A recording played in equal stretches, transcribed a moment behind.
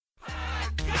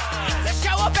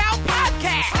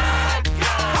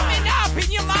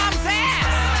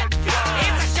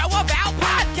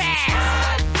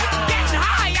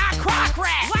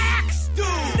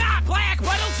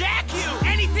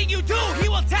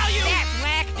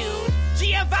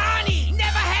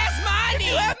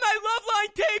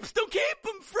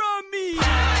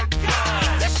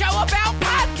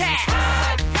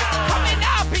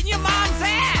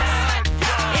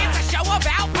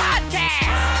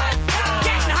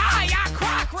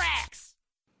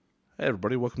Hey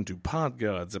everybody, welcome to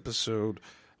Podgodz, episode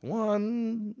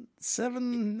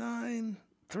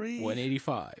 1793?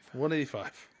 185.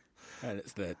 185. And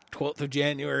it's the 12th of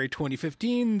January,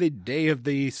 2015, the day of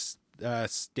the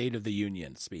State of the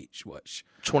Union speech, which...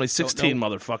 2016,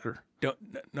 motherfucker. Don't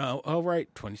know. Oh, right,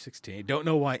 2016. Don't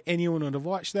know why anyone would have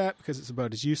watched that, because it's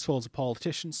about as useful as a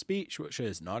politician's speech, which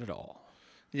is not at all.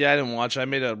 Yeah, I didn't watch. I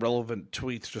made a relevant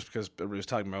tweet just because everybody was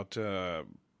talking about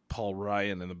Paul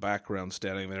Ryan in the background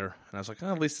standing there. And I was like,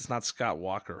 oh, at least it's not Scott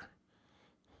Walker.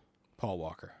 Paul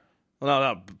Walker. Well,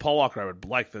 no, Paul Walker, I would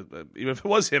like that. Even if it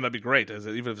was him, that'd be great.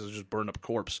 Even if it was just burned up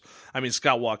corpse. I mean,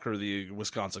 Scott Walker, the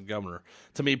Wisconsin governor.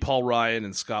 To me, Paul Ryan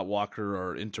and Scott Walker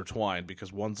are intertwined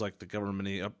because one's like the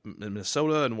governor up in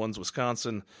Minnesota and one's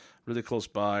Wisconsin, really close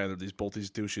by. And they're both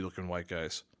these douchey-looking white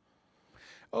guys.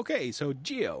 Okay, so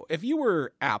Gio, if you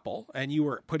were Apple and you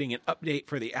were putting an update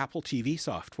for the Apple TV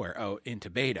software out into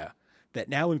beta that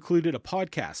now included a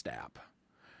podcast app,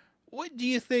 what do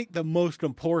you think the most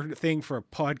important thing for a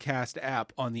podcast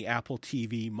app on the Apple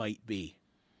TV might be?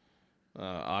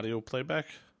 Audio playback?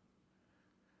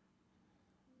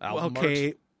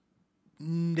 Okay,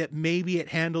 that maybe it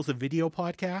handles a video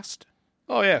podcast?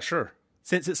 Oh, yeah, sure.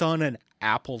 Since it's on an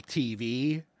Apple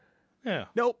TV? Yeah.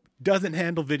 Nope. Doesn't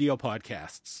handle video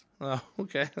podcasts. Oh,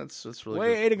 okay. That's really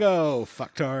Way good. to go,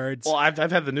 fucktards. Well, I've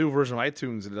had the new version of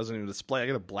iTunes, and it doesn't even display. I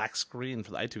get a black screen for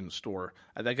the iTunes store.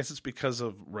 I guess it's because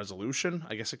of resolution.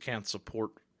 I guess it can't support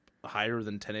higher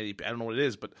than 1080p. I don't know what it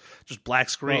is, but just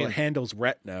black screen. Well, it handles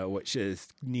Retina, which is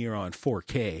near on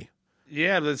 4K.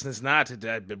 Yeah, but it's not.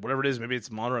 Whatever it is, maybe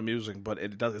it's monitor I'm using, but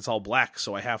it does. It's all black,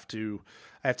 so I have to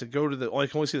go to I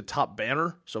can only see the top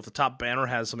banner. So if the top banner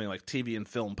has something like TV and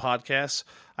film podcasts,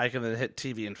 I can then hit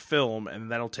TV and film, and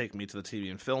that'll take me to the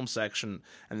TV and film section,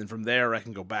 and then from there I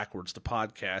can go backwards to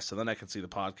podcasts, and then I can see the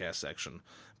podcast section.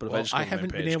 But if I just go to my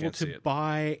haven't page, been able can't see to it.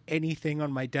 buy anything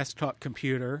on my desktop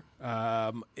computer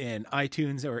in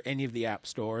iTunes or any of the app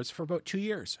stores for about 2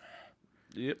 years.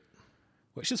 Yep.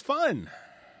 Which is fun.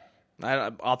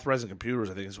 Authorizing computers,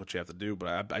 I think, is what you have to do,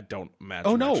 but I don't imagine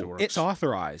Oh, it actually no, works. it's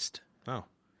authorized. Oh.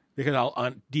 Because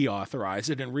I'll deauthorize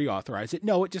it and reauthorize it.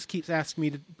 No, it just keeps asking me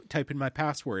to type in my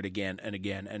password again and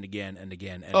again and again and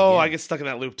again and Oh, again. I get stuck in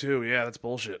that loop, too. Yeah, that's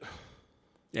bullshit.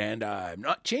 And I'm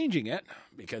not changing it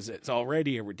because it's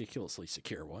already a ridiculously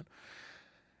secure one.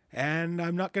 And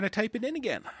I'm not going to type it in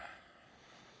again.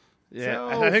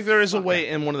 Yeah, So, I think there is a way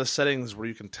in one of the settings where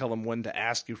you can tell them when to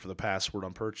ask you for the password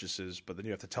on purchases, but then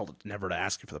you have to tell them never to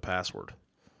ask you for the password.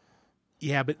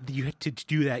 Yeah, but to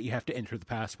do that, you have to enter the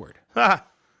password. Ha!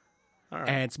 All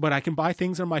right. But I can buy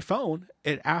things on my phone.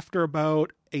 And after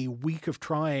about a week of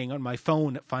trying on my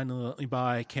phone, it finally let me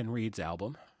buy Ken Reed's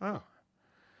album. Oh.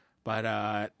 But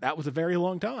that was a very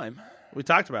long time. We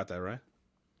talked about that, right?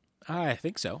 I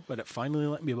think so, but it finally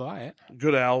let me buy it.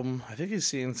 Good album. I think he's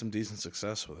seeing some decent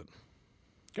success with it.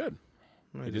 Good.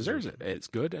 He deserves it. It's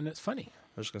good and it's funny. I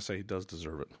was just going to say he does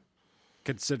deserve it.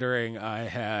 Considering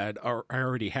I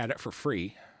already had it for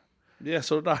free. Yeah,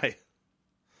 so did I.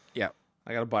 Yeah.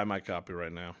 I got to buy my copy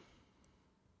right now.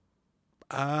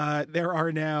 There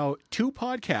are now 2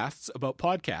 podcasts about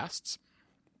podcasts.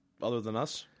 Other than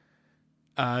us?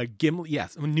 Gimlet,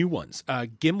 yes, new ones.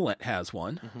 Gimlet has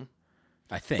one,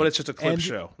 I think. But it's just a clip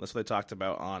show. That's what they talked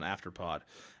about on Afterpod.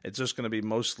 It's just going to be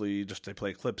mostly just they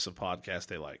play clips of podcasts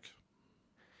they like.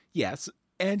 Yes,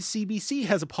 and CBC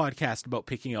has a podcast about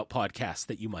picking out podcasts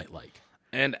that you might like.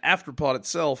 And Afterpod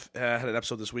itself had an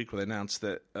episode this week where they announced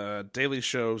that daily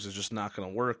shows is just not going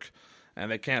to work,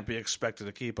 and they can't be expected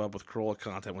to keep up with Corolla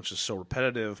content, which is so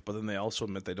repetitive, but then they also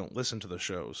admit they don't listen to the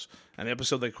shows. And the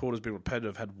episode they quote as being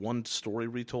repetitive had one story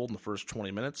retold in the first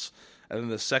 20 minutes, and then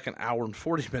the second hour and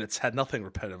 40 minutes had nothing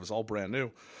repetitive. It was all brand new.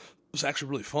 It was actually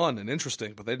really fun and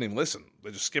interesting, but they didn't even listen.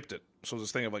 They just skipped it. So it was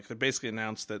this thing of they basically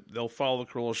announced that they'll follow the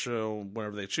Corolla show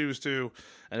whenever they choose to,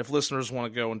 and if listeners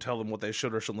want to go and tell them what they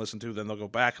should or shouldn't listen to, then they'll go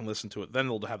back and listen to it. Then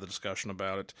they'll have the discussion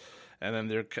about it. And then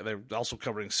they're also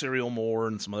covering Serial more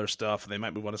and some other stuff, and they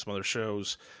might move on to some other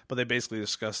shows. But they basically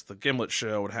discussed the Gimlet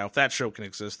show and how if that show can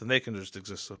exist, then they can just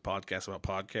exist as a podcast about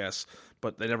podcasts.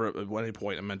 But they never at any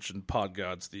point mentioned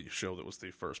Podgodz, the show that was the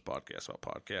first podcast about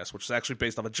podcasts, which is actually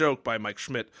based off a joke by Mike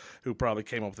Schmidt, who probably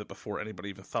came up with it before anybody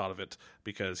even thought of it,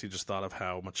 because he just thought of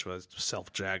how much of a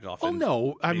self-jag-off. Oh,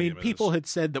 no. I mean, people had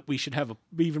said that we should have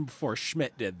even before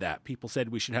Schmidt did that, people said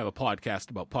we should have a podcast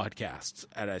about podcasts.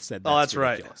 And I said, that's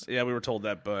ridiculous. Right. Yeah, we were told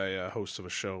that by hosts of a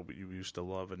show you used to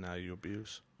love and now you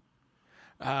abuse.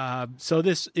 So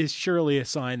this is surely a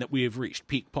sign that we have reached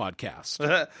peak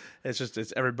podcast.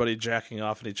 It's everybody jacking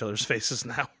off in each other's faces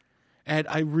now. And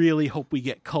I really hope we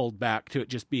get culled back to it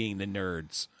just being the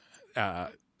nerds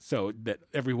so that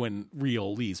everyone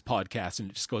real leaves podcasts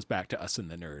and it just goes back to us and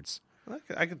the nerds.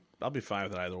 I'll be fine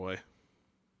with it either way.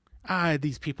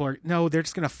 These people they're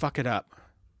just going to fuck it up.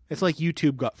 It's like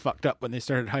YouTube got fucked up when they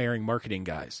started hiring marketing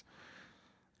guys.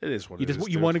 It is what it is.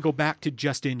 You want to go back to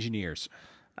just engineers.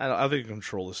 I think you can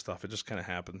control this stuff. It just kind of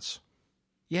happens.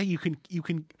 Yeah, you can.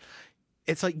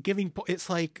 It's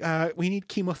like we need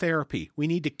chemotherapy. We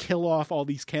need to kill off all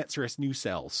these cancerous new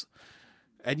cells.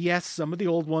 And yes, some of the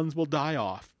old ones will die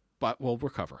off, but we'll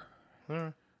recover. All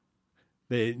right.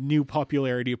 The new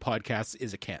popularity of podcasts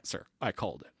is a cancer. I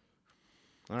called it.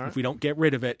 All right. If we don't get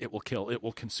rid of it, it will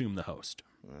consume the host.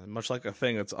 Much like a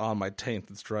thing that's on my taint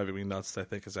that's driving me nuts that I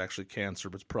think is actually cancer,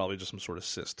 but it's probably just some sort of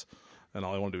cyst. And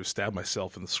all I want to do is stab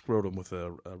myself in the scrotum with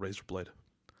a razor blade.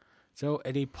 So,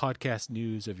 any podcast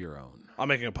news of your own? I'm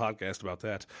making a podcast about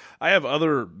that. I have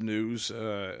other news.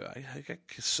 I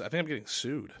think I'm getting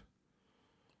sued.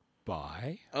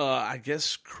 By? I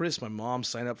guess Chris, my mom,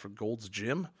 signed up for Gold's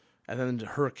Gym, and then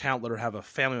her account let her have a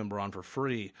family member on for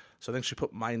free. So I think she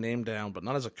put my name down, but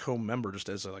not as a co-member, just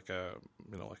as a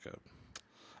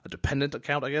dependent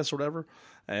account, I guess, or whatever.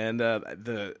 And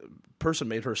the person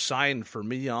made her sign for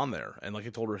me on there, and like I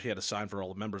told her, he had to sign for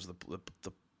all the members of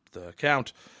the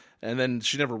account. And then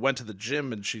she never went to the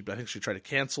gym, and I think she tried to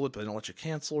cancel it, but they don't let you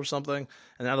cancel or something.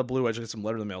 And out of the blue, I just get some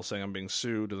letter in the mail saying I'm being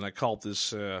sued. And then I called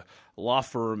this law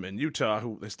firm in Utah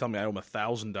who they tell me I owe them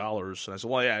 $1,000. And I said,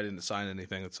 well, yeah, I didn't sign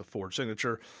anything. It's a forged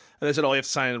signature. And they said, oh, you have to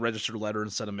sign a registered letter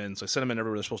and send them in. So I sent them in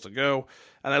everywhere they're supposed to go.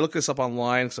 And I looked this up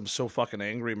online because I'm so fucking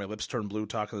angry. My lips turned blue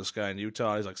talking to this guy in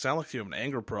Utah. He's like, sound like you have an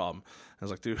anger problem. I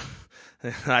was like, dude,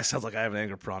 I sound like I have an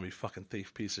anger problem, you fucking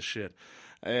thief piece of shit.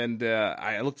 And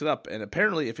I looked it up, and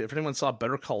apparently, if anyone saw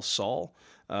Better Call Saul,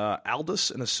 Aldous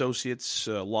and Associates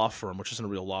law firm, which isn't a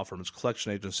real law firm, it's a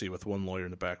collection agency with one lawyer in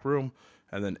the back room,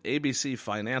 and then ABC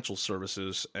Financial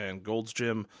Services and Gold's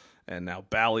Gym, and now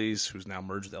Bally's, who's now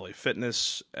merged with LA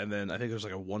Fitness, and then I think there's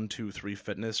like a 1-2-3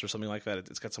 Fitness or something like that.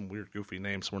 It's got some weird, goofy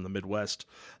name somewhere in the Midwest.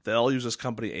 They all use this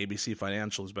company, ABC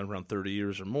Financial, has been around 30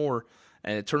 years or more,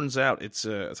 and it turns out it's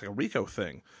like a RICO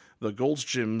thing. The Gold's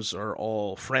Gyms are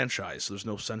all franchised, so there's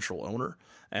no central owner.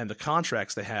 And the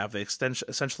contracts they have, they extend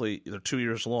essentially they're 2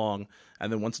 years long,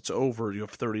 and then once it's over, you have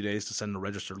 30 days to send a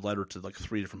registered letter to like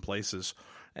 3 different places.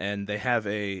 And they have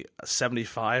a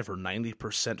 75 or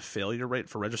 90% failure rate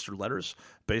for registered letters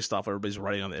based off what everybody's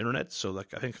writing on the internet. So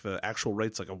like I think the actual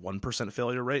rate's like a 1%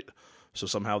 failure rate. So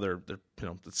somehow they're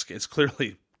it's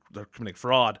clearly they're committing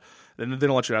fraud. Then they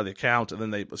don't let you out of the account, and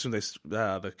then as soon as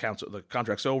the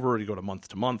contract's over, you go to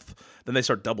month. Then they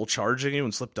start double charging you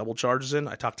and slip double charges in.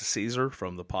 I talked to Caesar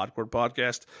from the Podgodz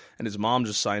podcast, and his mom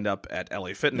just signed up at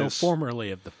LA Fitness. No,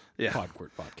 formerly of the Podgodz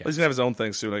podcast. Well, he's gonna have his own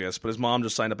thing soon, I guess. But his mom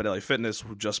just signed up at LA Fitness,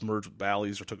 who just merged with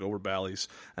Bally's or took over Bally's,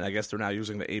 and I guess they're now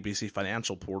using the ABC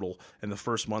Financial portal. In the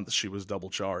first month, she was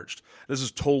double charged. This is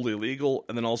totally illegal,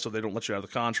 and then also they don't let you out of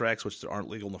the contracts, which aren't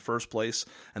legal in the first place,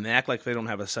 and they act like they don't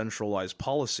have a centralized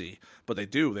policy, but they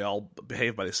do. They all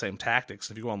behave by the same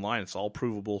tactics. If you go online, it's all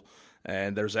provable.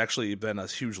 And there's actually been a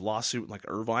huge lawsuit in like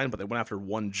Irvine, but they went after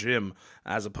one gym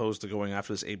as opposed to going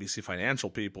after this ABC Financial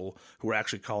people who are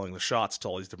actually calling the shots to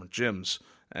all these different gyms.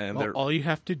 And all you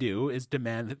have to do is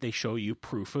demand that they show you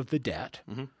proof of the debt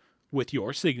with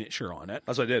your signature on it.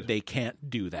 That's what I did. They can't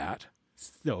do that,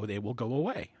 so they will go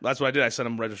away. That's what I did. I sent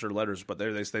them registered letters, but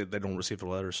they say they don't receive the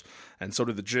letters. And so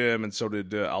did the gym, and so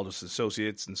did Aldous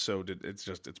Associates, and so did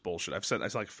it's bullshit. I sent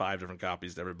like 5 different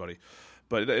copies to everybody.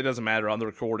 But it doesn't matter. On the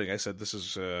recording, I said this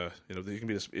is, you can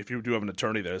be if you do have an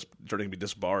attorney there, this attorney can be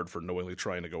disbarred for knowingly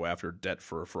trying to go after debt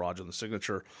for a fraudulent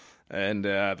signature. And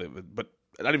but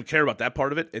I don't even care about that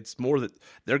part of it. It's more that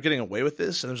they're getting away with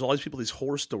this, and there's all these people, these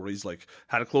horror stories like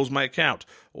how to close my account,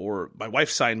 or my wife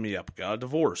signed me up, got a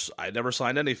divorce, I never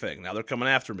signed anything, now they're coming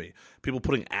after me. People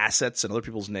putting assets in other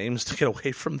people's names to get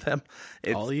away from them.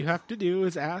 All you have to do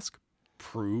is ask,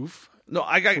 prove. No,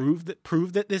 I got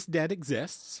prove that this debt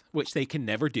exists, which they can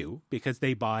never do because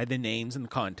they buy the names and the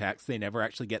contacts. They never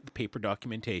actually get the paper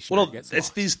documentation. Well,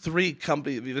 it's these 3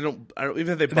 companies. They don't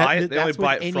even if they buy it, they only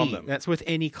buy it from them. That's with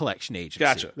any collection agency.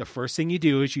 Gotcha. The first thing you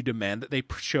do is you demand that they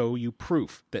show you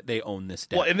proof that they own this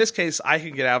debt. Well, in this case, I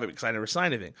can get out of it because I never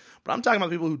signed anything. But I'm talking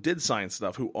about people who did sign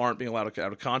stuff who aren't being allowed to get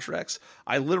out of contracts.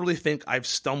 I literally think I've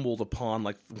stumbled upon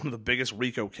like one of the biggest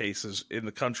RICO cases in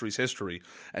the country's history,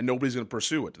 and nobody's going to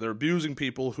pursue it. They're abusing choosing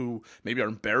people who maybe are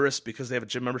embarrassed because they have a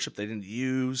gym membership they didn't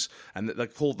use, and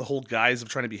the whole guise of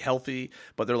trying to be healthy,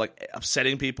 but they're like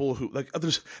upsetting people who like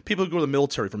there's people who go to the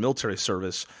military for military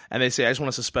service, and they say, I just want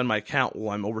to suspend my account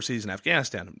while I'm overseas in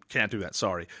Afghanistan. Can't do that,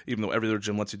 sorry. Even though every other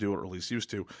gym lets you do it, or at least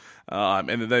used to. And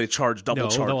then they charge double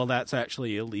charge. No, well, that's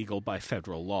actually illegal by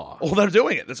federal law. Oh, they're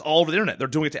doing it. It's all over the internet. They're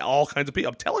doing it to all kinds of people.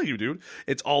 I'm telling you, dude.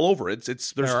 It's all over.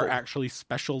 There are actually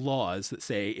special laws that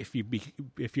say if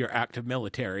you're active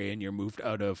military and you're moved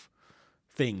out of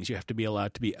things, you have to be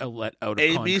allowed to be let out of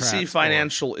ABC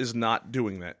Financial is not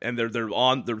doing that, and they're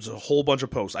on. There's a whole bunch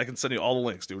of posts. I can send you all the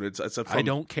links, dude. I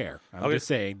don't care. I'm just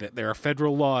saying that there are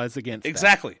federal laws against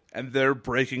exactly, and they're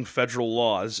breaking federal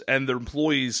laws, and their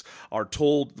employees are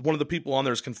told. One of the people on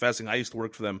there is confessing, I used to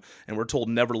work for them, and we're told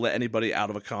never let anybody out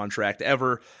of a contract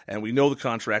ever, and we know the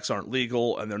contracts aren't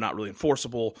legal and they're not really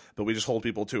enforceable, but we just hold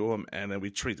people to them, and then we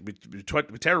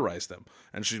terrorize them.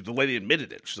 And the lady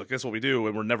admitted it. She's like, that's what we do,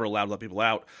 and we're never allowed to let people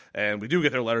out. And we do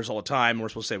get their letters all the time. And we're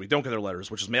supposed to say we don't get their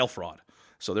letters, which is mail fraud.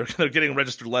 So they're getting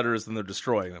registered letters and they're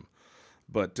destroying them.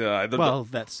 But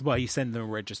that's why you send them a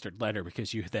registered letter,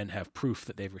 because you then have proof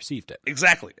that they've received it.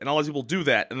 Exactly. And all these people do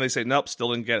that, and they say, nope, still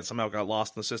didn't get it. Somehow got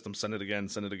lost in the system. Send it again.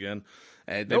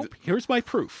 And nope, here's my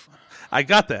proof. I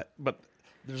got that, but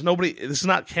there's nobody. This is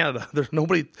not Canada. There's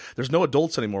no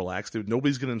adults anymore, Lax, dude.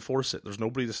 Nobody's going to enforce it. There's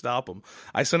nobody to stop them.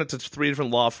 I sent it to 3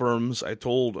 different law firms. I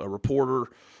told a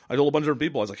reporter. I told a bunch of different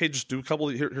people. I was like, hey, just do a couple.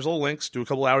 Here's all the links. Do a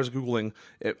couple hours of Googling.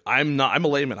 I'm a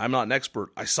layman. I'm not an expert.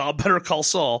 I saw Better Call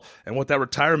Saul and what that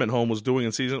retirement home was doing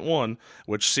in season 1,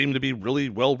 which seemed to be really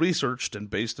well researched and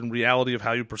based in reality of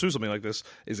how you pursue something like this,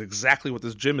 is exactly what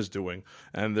this gym is doing.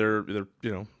 And they're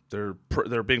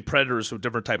being predators to a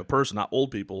different type of person, not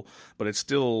old people. But it's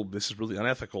still, this is really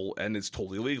unethical, and it's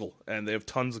totally illegal. And they have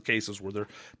tons of cases where they're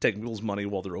taking people's money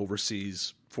while they're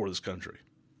overseas for this country.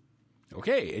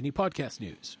 Okay, any podcast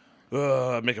news?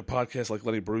 Make a podcast like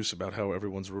Lenny Bruce about how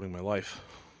everyone's ruining my life.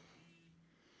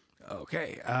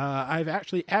 Okay, I've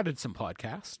actually added some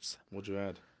podcasts. What'd you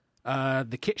add?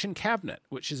 The Kitchen Cabinet,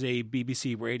 which is a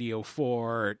BBC Radio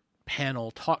 4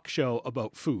 panel talk show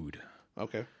about food.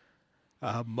 Okay.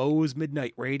 Moe's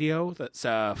Midnight Radio, that's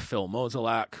Phil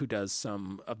Mozolak, who does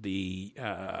some of the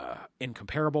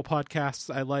Incomparable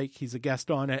podcasts I like. He's a guest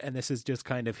on it, and this is just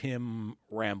kind of him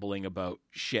rambling about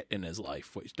shit in his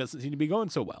life, which doesn't seem to be going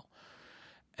so well.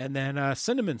 And then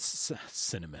CinemaSins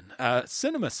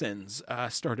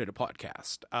started a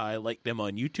podcast. I like them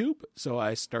on YouTube, so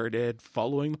I started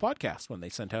following the podcast when they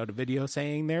sent out a video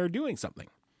saying they're doing something.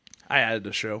 I added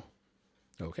a show.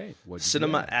 Okay.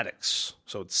 Cinema Addicts.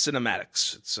 So it's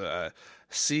Cinematics. It's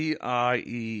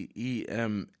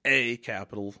CIEEMA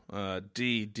capital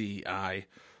DDIICTS.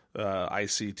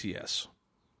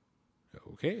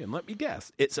 Okay, and let me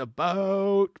guess. It's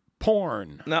about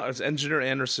porn. No, it's Engineer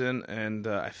Anderson and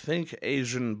I think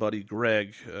Asian buddy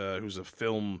Greg, who's a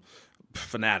film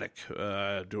fanatic,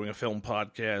 doing a film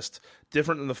podcast.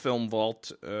 Different in the Film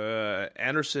Vault.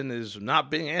 Anderson is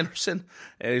not being Anderson,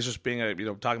 and he's just being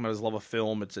talking about his love of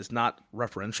film. It's not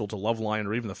referential to Loveline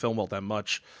or even the Film Vault that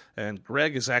much. And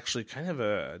Greg is actually kind of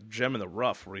a gem in the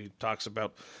rough, where he talks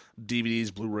about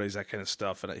DVDs, Blu-rays, that kind of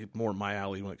stuff, and more my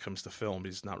alley when it comes to film.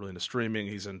 He's not really into streaming.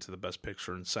 He's into the best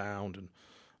picture and sound and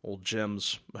old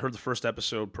gems. I heard the first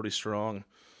episode, pretty strong.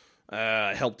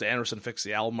 I helped Anderson fix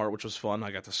the album art, which was fun.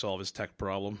 I got to solve his tech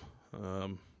problem.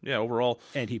 Yeah, overall.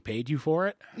 And he paid you for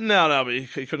it? No, but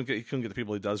he couldn't get the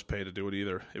people he does pay to do it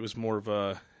either. It was more of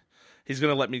a, he's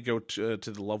going to let me go to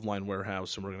the Loveline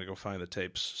warehouse, and we're going to go find the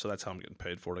tapes. So that's how I'm getting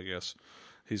paid for it, I guess.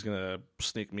 He's going to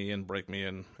sneak me in, break me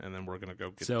in, and then we're going to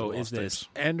go get the lost tapes. So is this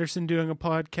Anderson doing a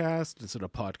podcast? Is it a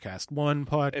Podcast One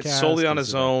podcast? It's solely on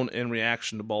his own in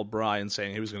reaction to Bald Brian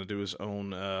saying he was going to do his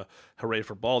own Hooray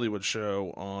for Baldywood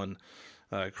show on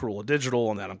Cruella Digital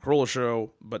on the Adam Carolla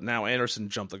show, but now Anderson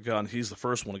jumped the gun. He's the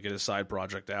first one to get his side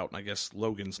project out, and I guess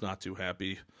Logan's not too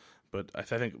happy. But I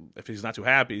think if he's not too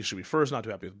happy, he should be first not too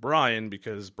happy with Brian,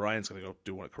 because Brian's going to go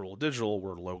do one at Cruella Digital,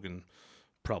 where Logan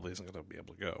probably isn't going to be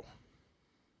able to go.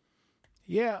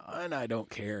 Yeah, and I don't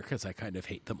care, because I kind of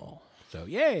hate them all. So,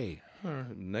 yay!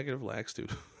 Negative Lax,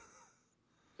 dude.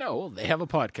 No, they have a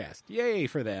podcast. Yay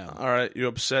for them. All right, you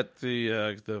upset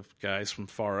the guys from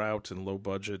Far Out and Low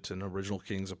Budget and Original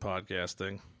Kings of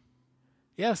Podcasting.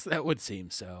 Yes, that would seem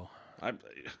so. I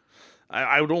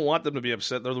don't want them to be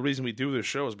upset. The reason we do this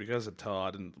show is because of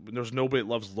Todd, and there's nobody that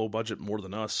loves Low Budget more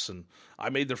than us. And I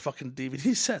made their fucking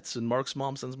DVD sets, and Mark's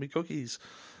mom sends me cookies.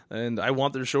 And I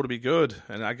want their show to be good.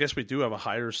 And I guess we do have a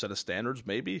higher set of standards,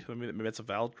 maybe. I mean, maybe that's a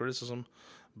valid criticism.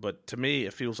 But to me,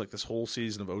 it feels like this whole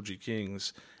season of OG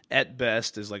Kings, at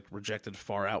best, is like rejected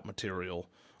Far Out material,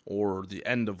 or the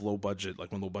end of low budget,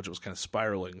 like when low budget was kind of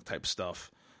spiraling type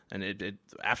stuff. And it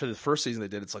after the first season they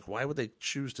did, it's like, why would they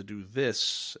choose to do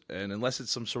this? And unless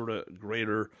it's some sort of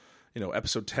greater,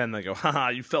 episode 10, they go, haha,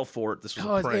 you fell for it. This was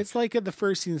a prank. It's like in the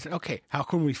first season, okay, how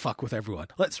can we fuck with everyone?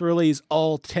 Let's release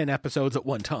all 10 episodes at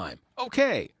one time.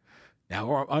 Okay. Now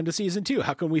we're on to season 2.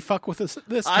 How can we fuck with this time?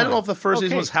 I don't know if the first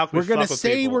season was how can we fuck with people. We're going to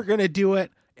say we're going to do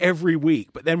it every week,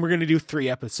 but then we're going to do 3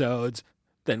 episodes,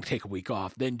 then take a week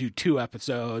off, then do 2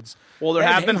 episodes. Well, there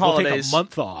have been holidays. We'll take a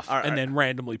month off and then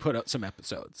randomly put out some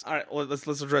episodes. All right, well, let's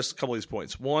address a couple of these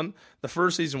points. One, the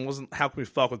first season wasn't how can we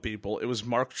fuck with people. It was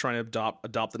Mark trying to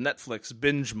adopt the Netflix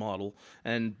binge model,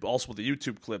 and also with the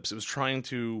YouTube clips. It was trying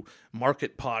to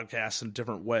market podcasts in a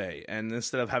different way. And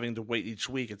instead of having to wait each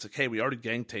week, it's like, hey, we already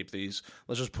gang taped these.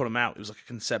 Let's just put them out. It was like a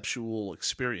conceptual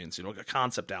experience, like a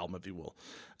concept album, if you will.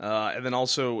 And then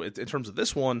also, in terms of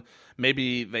this one,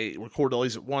 maybe they record all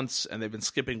these at once, and they've been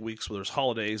skipping weeks where there's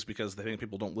holidays because they think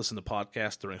people don't listen to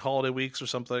podcasts during holiday weeks or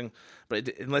something. But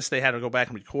unless they had to go back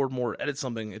and record more, edit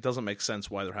something, it doesn't make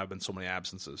sense why there have been so many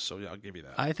absences. So, yeah, I'll give you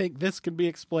that. I think this can be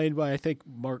explained by,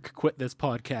 Mark quit this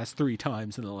podcast 3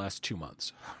 times in the last 2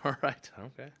 months. All right.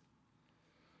 Okay.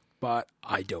 But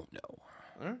I don't know.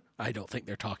 I don't think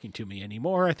they're talking to me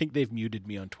anymore. I think they've muted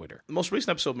me on Twitter. The most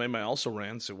recent episode made my also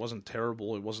rants. It wasn't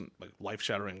terrible. It wasn't like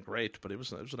life-shattering great, but it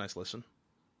was a nice listen.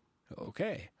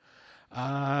 Okay.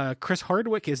 Chris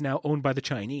Hardwick is now owned by the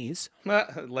Chinese.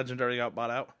 Legendary got bought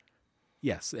out.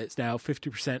 Yes, it's now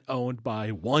 50% owned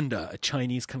by Wanda, a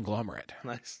Chinese conglomerate.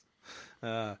 Nice.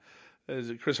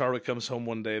 As Chris Hardwick comes home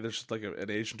one day, there's just like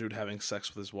an Asian dude having sex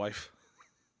with his wife.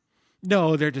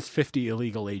 No, they're just 50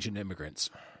 illegal Asian immigrants.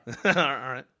 All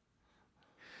right.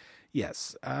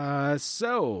 Yes.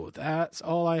 So that's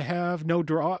all I have. No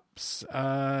drops.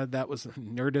 That was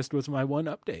Nerdist was my one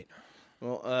update.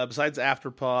 Well, besides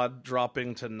Afterpod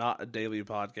dropping to not a daily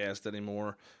podcast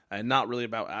anymore, and not really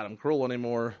about Adam Carolla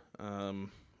anymore,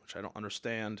 which I don't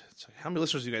understand. It's like, how many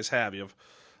listeners do you guys have? You have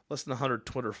less than 100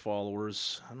 Twitter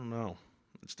followers. I don't know.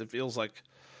 It feels like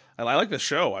I like the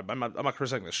show. I'm not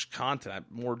criticizing the content. I'm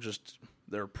more just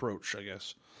their approach, I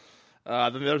guess.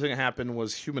 Then the other thing that happened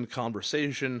was Human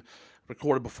Conversation.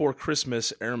 Recorded before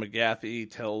Christmas, Erin McGathy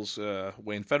tells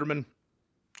Wayne Fetterman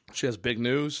she has big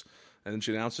news, and then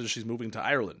she announces she's moving to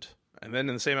Ireland. And then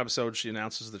in the same episode, she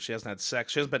announces that she hasn't had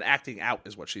sex. She hasn't been acting out,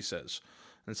 is what she says.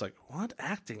 And it's like, what?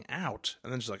 Acting out?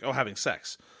 And then she's like, oh, having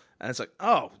sex. And it's like,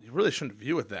 oh, you really shouldn't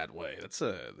view it that way.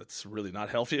 That's really not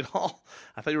healthy at all.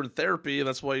 I thought you were in therapy, and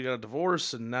that's why you got a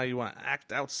divorce, and now you want to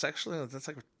act out sexually? That's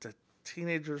like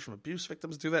teenagers from abuse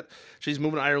victims do that. She's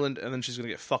moving to Ireland, and then she's going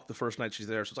to get fucked the first night she's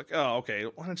there. So it's like, oh, okay,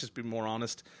 why don't you just be more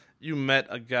honest? You met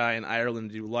a guy in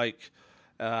Ireland you like.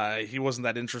 He wasn't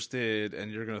that interested,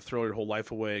 and you're going to throw your whole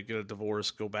life away, get a divorce,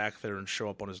 go back there and show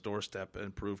up on his doorstep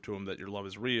and prove to him that your love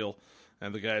is real.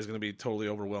 And the guy's going to be totally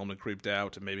overwhelmed and creeped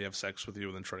out and maybe have sex with you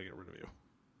and then try to get rid of you.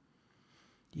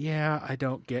 Yeah, I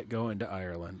don't get going to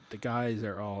Ireland. The guys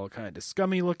are all kind of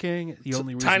scummy looking. The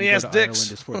only reason tiny to go ass to dicks.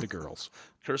 Ireland is for the girls.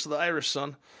 Curse of the Irish,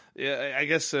 son. Yeah, I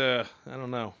guess I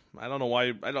don't know. I don't know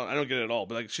why. I don't get it at all.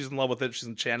 But like, she's in love with it. She's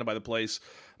enchanted by the place.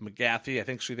 McGathy, I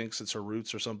think she thinks it's her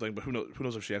roots or something. But who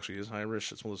knows if she actually is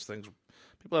Irish? It's one of those things.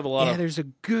 People have a lot of. Yeah, there's a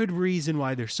good reason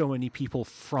why there's so many people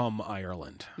from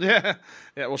Ireland. Yeah.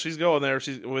 Well, she's going there.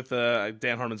 She's with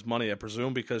Dan Harmon's money, I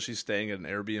presume, because she's staying at an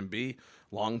Airbnb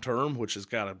long term, which has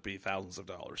got to be thousands of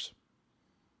dollars.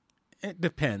 It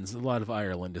depends. A lot of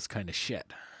Ireland is kind of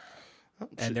shit.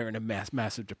 And they're in a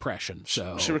massive depression.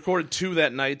 So she recorded 2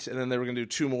 that night, and then they were going to do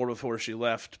 2 more before she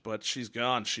left. But she's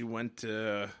gone. She went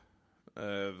the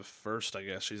first, I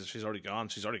guess. She's already gone.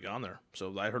 She's already gone there.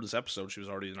 So I heard this episode. She was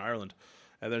already in Ireland,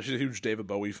 and then she's a huge David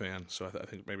Bowie fan. So I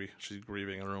think maybe she's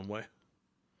grieving in her own way.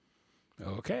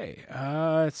 Okay.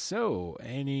 So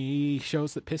any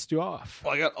shows that pissed you off?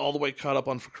 Well, I got all the way caught up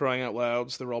on For Crying Out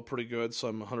Louds. They're all pretty good, so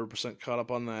I'm 100% caught up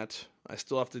on that. I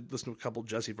still have to listen to a couple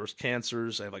Jesse vs.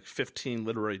 Cancers. I have like 15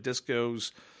 Literary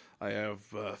Discos. I have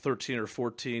 13 or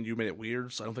 14 You Made It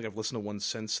Weird, so I don't think I've listened to one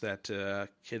since that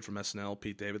kid from SNL,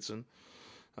 Pete Davidson.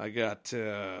 I got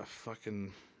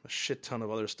fucking a shit ton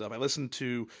of other stuff. I listened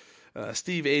to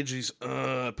Steve Agee's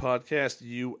podcast,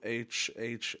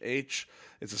 UHHH.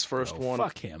 It's his first one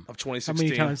fuck him. of 2016. How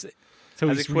many times? So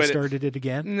he's restarted it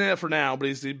again? Nah, for now, but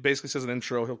he basically says an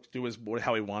intro. He'll do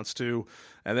how he wants to.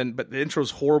 But the intro is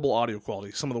horrible audio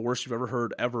quality, some of the worst you've ever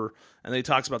heard, ever. And then he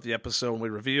talks about the episode and he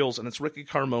reveals, and it's Ricky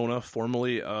Carmona,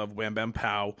 formerly of Wham Bam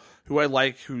Pow, who I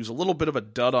like, who's a little bit of a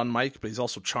dud on mic, but he's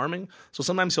also charming. So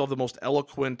sometimes he'll have the most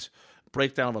eloquent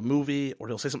breakdown of a movie, or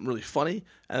he'll say something really funny,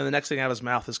 and then the next thing out of his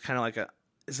mouth is kind of like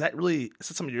is that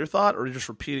some of your thought, or are you just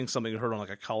repeating something you heard on like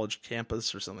a college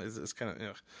campus or something? It's kind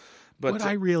of, But what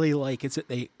I really like is that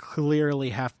they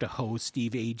clearly have to hose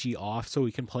Steve Agee off so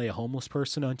he can play a homeless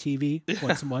person on TV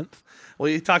once a month.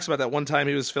 Well, he talks about that one time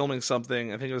he was filming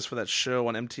something. I think it was for that show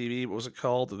on MTV. What was it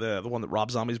called? The one that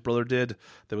Rob Zombie's brother did.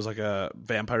 There was like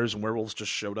vampires and werewolves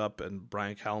just showed up, and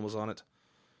Brian Callen was on it.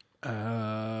 It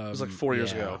was like 4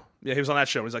 years ago. Yeah, he was on that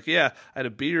show. He's like, yeah, I had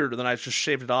a beard, and then I just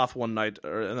shaved it off one night,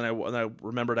 and then I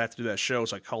remembered I have to do that show,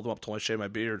 so I called him up, told him I shaved my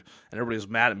beard, and everybody was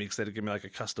mad at me because they had to give me like a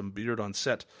custom beard on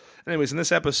set. Anyways, in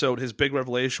this episode, his big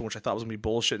revelation, which I thought was going to be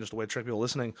bullshit and just a way to trick people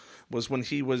listening, was when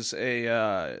he was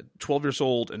 12 years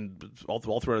old, and all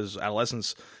throughout his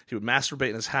adolescence, he would masturbate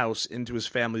in his house into his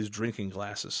family's drinking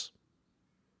glasses.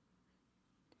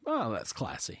 Oh, that's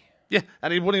classy. Yeah,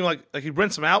 and he wouldn't even like he'd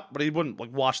rinse them out, but he wouldn't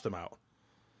like wash them out.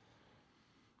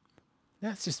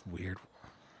 That's just weird.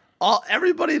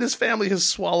 Everybody in his family has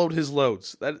swallowed his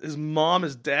loads. That his mom,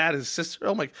 his dad, his sister.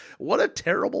 I'm like, what a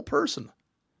terrible person.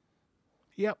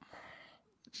 Yep.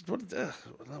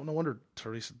 No wonder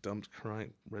Teresa dumped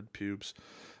crying red pubes.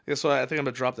 Yeah, so I think I'm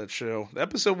gonna drop that show. The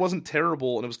episode wasn't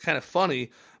terrible, and it was kind of funny,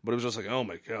 but it was just like, oh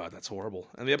my god, that's horrible.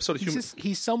 And the episode,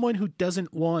 he's someone who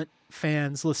doesn't want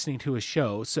fans listening to his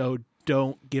show, so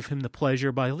don't give him the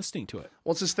pleasure by listening to it.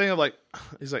 Well, it's this thing of like,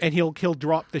 he's like, and he'll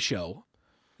drop the show,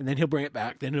 and then he'll bring it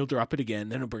back, then he'll drop it again,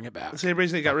 then he'll bring it back. The same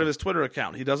reason he got rid of his Twitter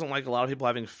account. He doesn't like a lot of people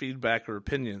having feedback or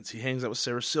opinions. He hangs out with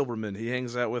Sarah Silverman. He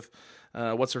hangs out with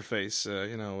what's her face,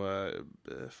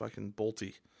 fucking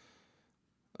Bolte.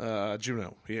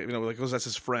 Juno, that's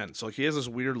his friend. So like he has this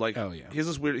weird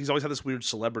he's always had this weird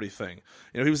celebrity thing.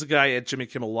 He was the guy at Jimmy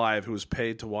Kimmel Live who was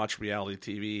paid to watch reality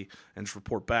TV and just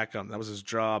report back on it. That was his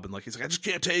job. And like he's like, I just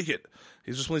can't take it.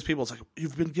 He's just one of these people. It's like,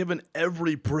 you've been given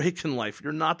every break in life.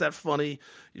 You're not that funny.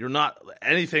 You're not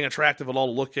anything attractive at all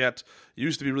to look at. You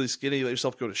used to be really skinny. You let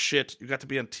yourself go to shit. You got to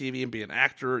be on TV and be an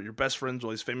actor. Your best friends are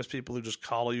all these famous people who just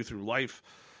coddle you through life.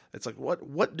 It's like,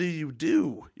 what do? You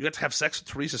got to have sex with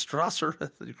Teresa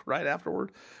Strasser right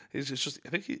afterward. I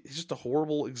think he's just a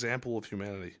horrible example of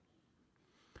humanity.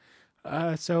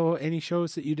 So any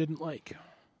shows that you didn't like?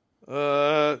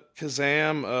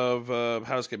 Kazam of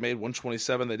How Does It Get Made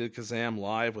 127. They did Kazam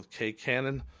live with Kay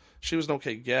Cannon. She was an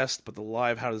okay guest, but the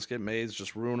live How Does It Get Made is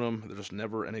just ruin them. They're just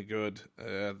never any good.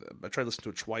 I tried listening to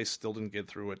it twice, still didn't get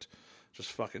through it.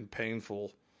 Just fucking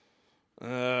painful.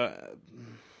 Let's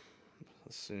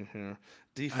see here.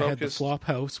 Defocus. I had the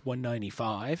Flophouse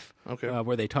 195,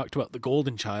 where they talked about the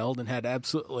Golden Child and had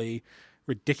absolutely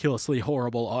ridiculously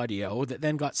horrible audio that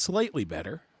then got slightly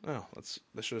better. Oh,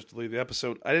 they should have deleted the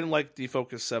episode. I didn't like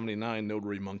Defocus 79,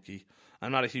 Notary Monkey.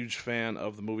 I'm not a huge fan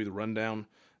of the movie The Rundown,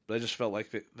 but I just felt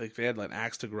like they had an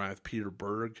axe to grind with Peter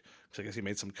Berg, because I guess he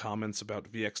made some comments about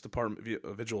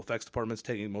visual effects departments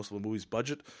taking most of the movie's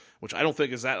budget, which I don't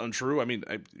think is that untrue. I mean,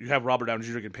 you have Robert Downey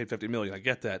Jr. getting paid $50 million. I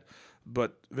get that.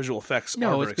 But visual effects are very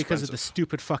expensive. No, it's because of the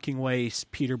stupid fucking way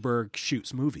Peter Berg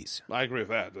shoots movies. I agree with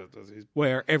that.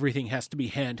 Where everything has to be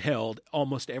handheld.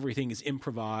 Almost everything is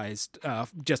improvised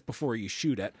just before you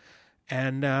shoot it.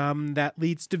 And that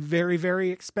leads to very,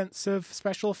 very expensive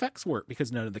special effects work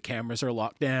because none of the cameras are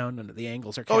locked down, none of the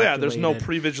angles are calculated. Oh, yeah, there's no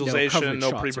pre-visualization,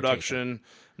 no pre-production,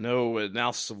 no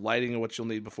analysis of lighting and what you'll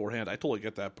need beforehand. I totally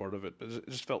get that part of it, but it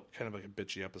just felt kind of like a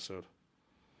bitchy episode.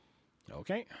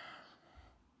 Okay.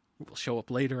 It'll show up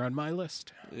later on my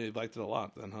list. You liked it a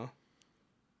lot then, huh?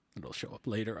 It'll show up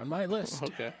later on my list.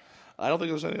 Okay. I don't think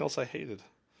there's anything else I hated.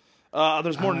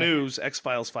 There's more news.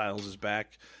 X-Files Files is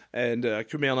back. And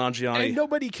Kumail Nanjiani... And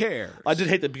nobody cares. I did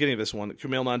hate the beginning of this one.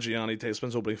 Kumail Nanjiani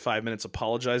spends opening 5 minutes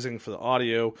apologizing for the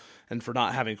audio and for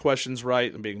not having questions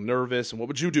right and being nervous. And what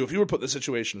would you do if you were put in this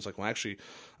situation? It's like, well, actually,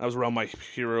 I was around my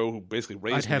hero who basically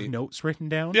raised me. I'd have notes written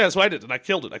down? Yeah, that's what I did. And I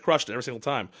killed it. I crushed it every single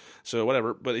time. So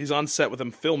whatever. But he's on set with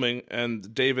him filming,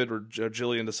 and David or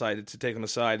Jillian decided to take him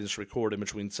aside and just record in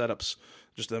between setups.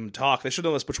 Just them talk. They should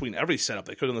have done this between every setup.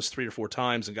 They could have done this 3 or 4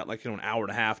 times and got an hour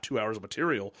and a half, 2 hours of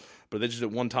material. But they just did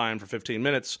it one time for 15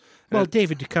 minutes. Well,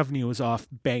 David Duchovny was off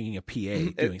banging a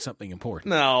PA doing something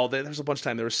important. No, there's a bunch of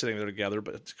time they were sitting there together,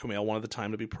 but Kumail wanted the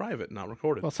time to be private, not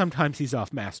recorded. Well, sometimes he's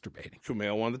off masturbating.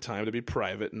 Kumail wanted the time to be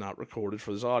private, not recorded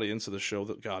for his audience of the show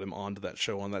that got him onto that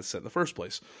show on that set in the first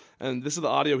place. And this is the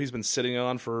audio he's been sitting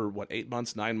on for, 8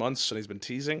 months, 9 months, and he's been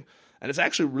teasing. And it's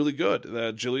actually really good.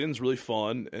 Jillian's really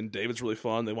fun, and David's really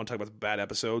fun. They want to talk about the bad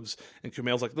episodes. And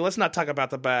Kumail's like, let's not talk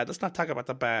about the bad. Let's not talk about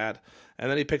the bad. And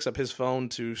then he picks up his phone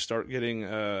to start getting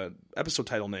episode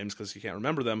title names because he can't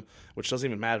remember them, which doesn't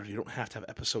even matter. You don't have to have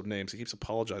episode names. He keeps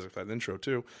apologizing for that intro,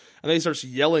 too. And then he starts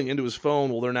yelling into his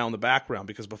phone while they're now in the background,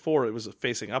 because before it was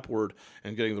facing upward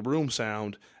and getting the room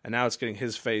sound, and now it's getting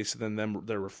his face, and then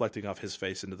they're reflecting off his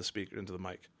face into the speaker, into the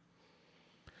mic.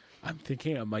 I'm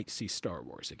thinking I might see Star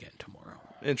Wars again tomorrow.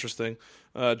 Interesting.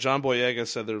 John Boyega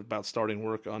said they're about starting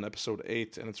work on episode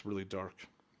 8, and it's really dark.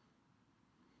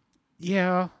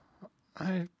 Yeah,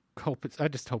 I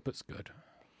just hope it's good.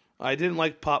 I didn't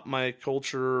like Pop My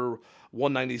Culture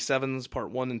 197's part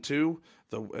 1 and 2,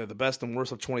 the best and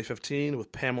worst of 2015,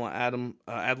 with Pamela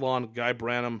Adlon, Guy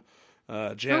Branum,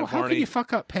 Janet how Varney. can you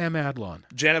fuck up Pam Adlon?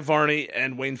 Janet Varney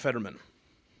and Wayne Fetterman.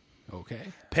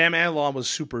 Okay. Pam Adlon was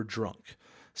super drunk.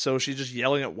 So she's just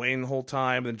yelling at Wayne the whole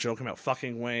time, then joking about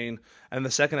fucking Wayne. And in the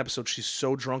second episode, she's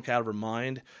so drunk out of her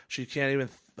mind, she can't even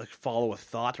follow a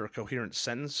thought or a coherent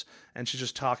sentence. And she's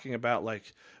just talking about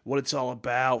what it's all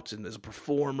about, and as a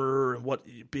performer, and what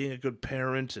being a good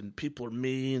parent, and people are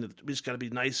mean, and we just got to be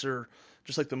nicer.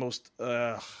 Just like the most.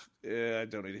 I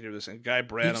don't need to hear this. And Guy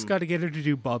Branum. You just got to get her to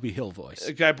do Bobby Hill voice.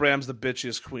 Guy Branum's the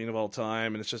bitchiest queen of all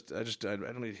time, and it's just I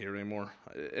don't need to hear it anymore.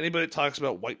 Anybody that talks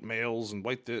about white males and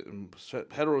and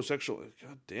heterosexual,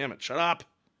 god damn it, shut up.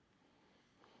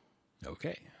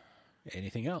 Okay.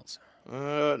 Anything else?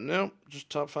 No,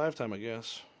 just top 5 time, I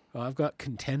guess. Well, I've got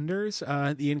Contenders,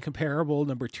 the incomparable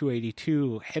number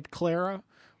 282, Head Clara,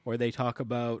 where they talk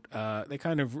about they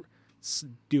kind of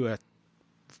do a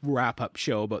wrap-up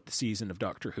show about the season of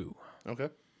Doctor Who. Okay.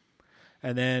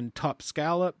 And then Top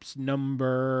Scallops,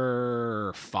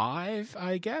 number 5,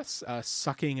 I guess,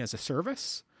 Sucking as a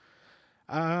Service.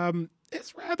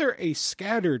 It's rather a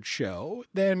scattered show.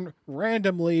 Then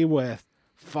randomly, with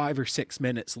 5 or 6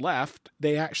 minutes left,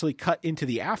 they actually cut into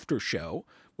the after show,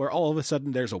 where all of a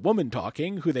sudden there's a woman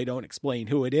talking who they don't explain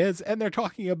who it is, and they're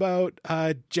talking about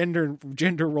gender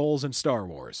roles in Star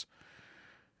Wars.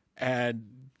 And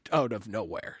out of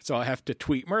nowhere. So I have to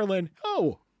tweet Merlin,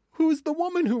 who's the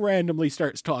woman who randomly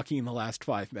starts talking in the last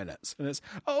 5 minutes? And it's,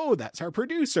 that's our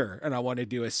producer. And I want to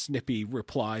do a snippy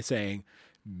reply saying,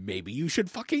 maybe you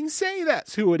should fucking say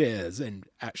that's who it is, and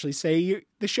actually say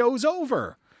the show's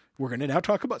over. We're going to now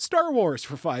talk about Star Wars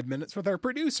for 5 minutes with our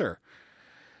producer.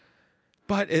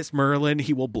 But it's Merlin.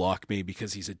 He will block me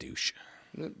because he's a douche.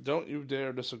 Don't you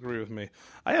dare disagree with me.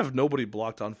 I have nobody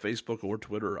blocked on Facebook or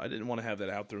Twitter. I didn't want to have that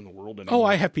out there in the world anymore. Oh,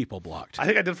 I have people blocked. I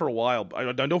think I did for a while.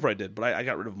 I know if I did, but I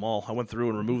got rid of them all. I went through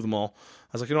and removed them all. I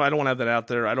was like, I don't want to have that out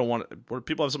there. I don't want where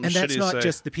people have something shitty to say. And that's not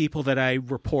just the people that I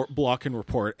block and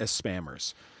report as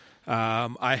spammers.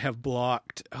 I have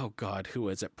blocked, who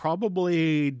is it?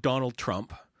 Probably Donald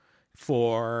Trump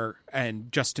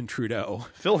and Justin Trudeau.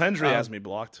 Phil Hendry has me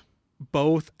blocked.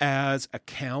 Both as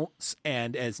accounts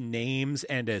and as names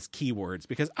and as keywords,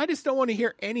 because I just don't want to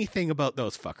hear anything about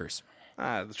those fuckers.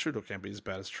 The Trudeau can't be as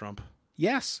bad as Trump.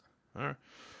 Yes. All right.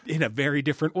 In a very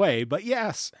different way, but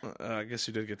yes. I guess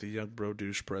you did get the young bro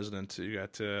douche president. You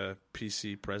got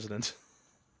PC president.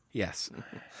 Yes.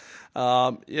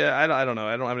 I don't know.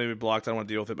 I don't have anybody blocked. I don't want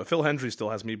to deal with it. But Phil Hendry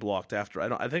still has me blocked after.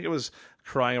 I think it was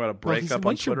crying about a breakup on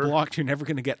once Twitter. You're blocked, you're never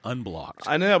going to get unblocked.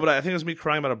 I know, but I think it was me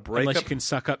crying about a breakup. Unless you can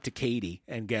suck up to Katie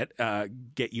and get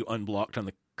you unblocked on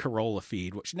the Corolla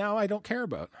feed, which now I don't care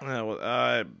about.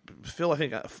 Phil,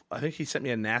 I think he sent me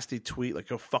a nasty tweet like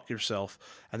 "go fuck yourself,"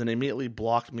 and then immediately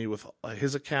blocked me with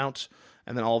his account.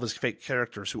 And then all of his fake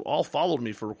characters who all followed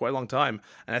me for quite a long time.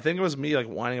 And I think it was me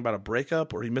whining about a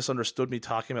breakup, or he misunderstood me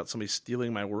talking about somebody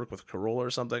stealing my work with Corolla or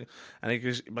something. And it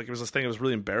was this thing that was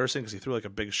really embarrassing because he threw a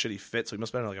big shitty fit, so he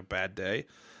must have been having a bad day.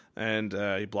 And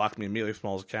he blocked me immediately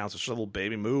from all his accounts. It's just a little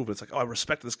baby move. It's like, I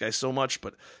respect this guy so much,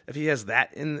 but if he has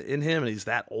that in him and he's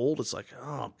that old, it's like,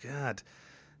 oh, God.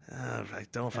 I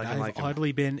don't know if I can like him. I've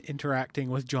oddly been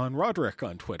interacting with John Roderick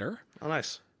on Twitter. Oh,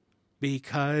 nice.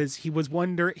 Because he was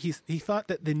wondering, he thought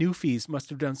that the Newfies must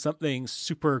have done something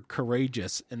super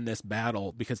courageous in this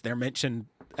battle because they're mentioned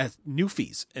as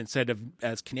Newfies instead of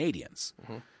as Canadians.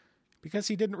 Mm-hmm. Because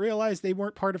he didn't realize they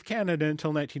weren't part of Canada until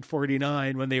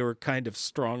 1949 when they were kind of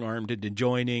strong-armed into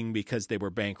joining because they were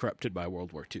bankrupted by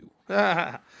World War II.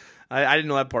 I didn't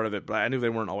know that part of it, but I knew they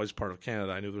weren't always part of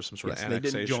Canada. I knew there was some sort of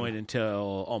annexation. They didn't join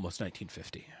until almost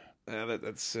 1950.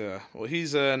 That's well.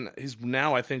 He's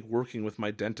now I think working with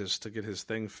my dentist to get his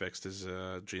thing fixed, his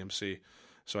GMC.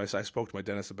 So I spoke to my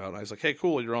dentist about it. And I was like, "Hey,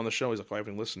 cool, you're on the show." He's like, "I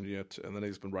haven't listened yet." And then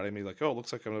he's been writing me like, "Oh, it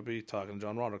looks like I'm going to be talking to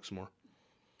John Roderick some more."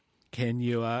 Can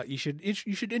you? You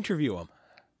should interview him.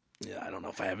 Yeah, I don't know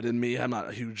if I have it in me. I'm not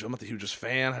the hugest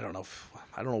fan. I don't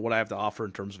know what I have to offer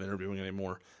in terms of interviewing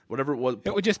anymore. Whatever it was.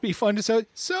 It would just be fun to say,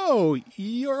 so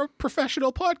you're a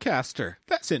professional podcaster.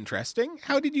 That's interesting.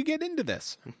 How did you get into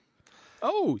this?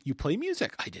 Oh, you play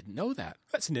music. I didn't know that.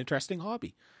 That's an interesting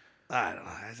hobby. I don't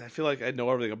know. I feel like I know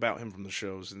everything about him from the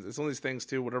shows. And it's one of these things,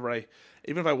 too,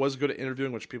 even if I was good at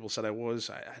interviewing, which people said I was,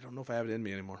 I don't know if I have it in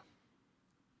me anymore.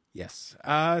 Yes.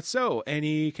 So,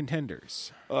 any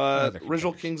contenders?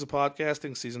 Original Kings of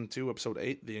Podcasting, Season 2, Episode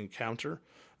 8, The Encounter.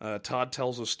 Todd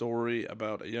tells a story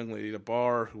about a young lady at a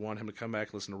bar who wanted him to come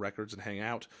back, listen to records, and hang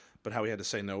out, but how he had to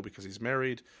say no because he's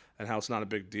married, and how it's not a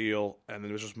big deal. And then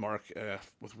it was just Mark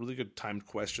with really good timed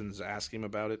questions asking him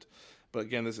about it. But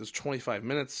again, this is 25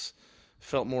 minutes.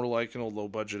 Felt more like an old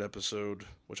low-budget episode,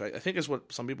 which I think is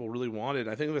what some people really wanted.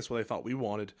 I think that's what they thought we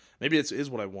wanted. Maybe it is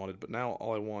what I wanted, but now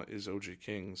all I want is OG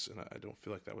Kings, and I don't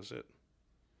feel like that was it.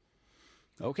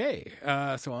 Okay,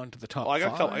 so on to the top I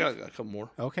five. got a couple more.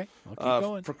 Okay, I'll keep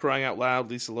going. For crying out loud,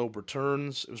 Lisa Loeb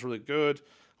returns. It was really good.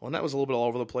 Well, and that was a little bit all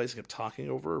over the place. I kept talking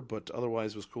over her, but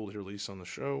otherwise it was cool to hear Lisa on the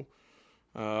show.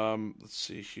 Let's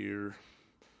see here.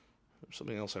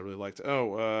 Something else I really liked.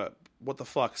 What the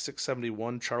fuck?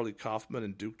 671, Charlie Kaufman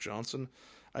and Duke Johnson.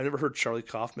 I never heard Charlie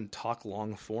Kaufman talk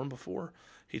long form before.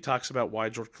 He talks about why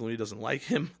George Clooney doesn't like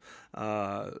him.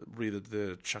 Read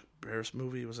the Chuck Barris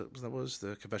movie, was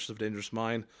The Confessions of a Dangerous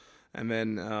Mind. And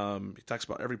then he talks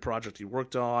about every project he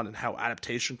worked on and how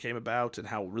adaptation came about and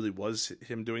how it really was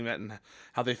him doing that and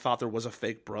how they thought there was a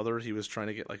fake brother he was trying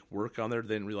to get like work on there.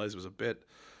 They didn't realize it was a bit.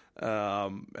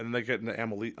 And then they get into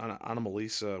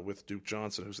Anomalisa with Duke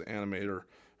Johnson, who's the animator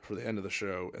for the end of the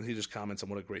show, and he just comments on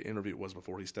what a great interview it was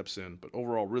before he steps in. But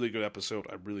overall, really good episode.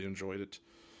 I really enjoyed it.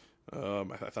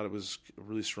 I thought it was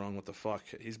really strong. What the fuck?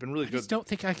 He's been really good. I just don't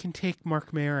think I can take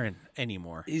Mark Maron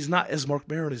anymore. He's not as Mark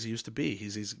Maron as he used to be.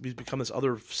 He's become this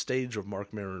other stage of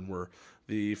Mark Maron where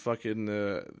the fucking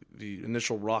the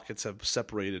initial rockets have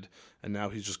separated, and now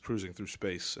he's just cruising through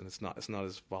space, and it's not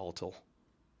as volatile.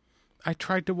 I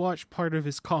tried to watch part of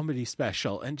his comedy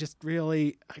special and just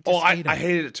really, I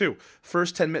hated it too.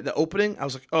 First 10 minutes, the opening, I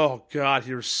was like, oh God,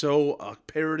 you're so a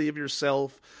parody of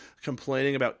yourself,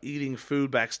 complaining about eating food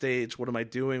backstage. What am I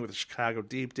doing with the Chicago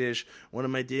deep dish? What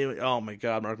am I doing? Oh my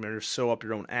God, Mark Maron, you're so up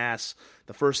your own ass.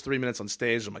 The first 3 minutes on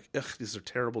stage, I'm like, ugh, these are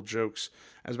terrible jokes.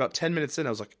 I was about 10 minutes in, I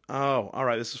was like, oh, all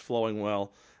right, this is flowing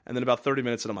well. And then about 30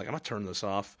 minutes in, I'm like, I'm going to turn this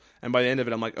off. And by the end of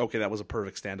it, I'm like, okay, that was a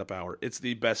perfect stand-up hour. It's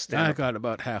the best stand-up. I got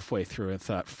about halfway through and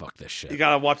thought, fuck this shit. You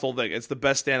got to watch the whole thing. It's the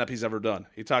best stand-up he's ever done.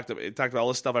 He talked about all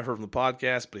this stuff I heard from the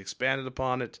podcast, but he expanded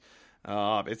upon it.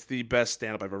 It's the best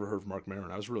stand-up I've ever heard from Mark Maron.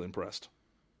 I was really impressed.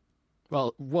 Well,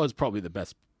 it was probably the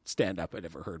best stand-up I'd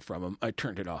ever heard from him. I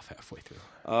turned it off halfway through.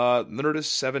 Nerdist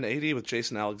 780 with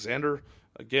Jason Alexander.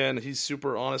 Again, he's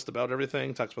super honest about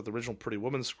everything. Talks about the original Pretty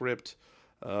Woman script.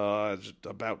 Just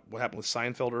about what happened with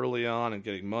Seinfeld early on and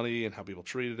getting money and how people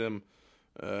treated him.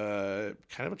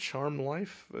 Kind of a charmed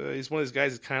life. He's one of these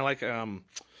guys that's kind of like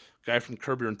guy from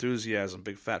Curb Your Enthusiasm,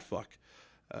 big fat fuck.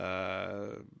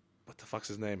 What the fuck's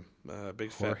his name?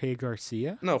 Big fat Jorge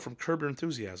Garcia? No, from Curb Your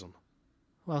Enthusiasm.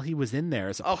 Well, he was in there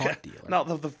as a pot dealer. No,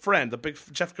 the friend, the big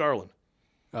Jeff Garlin.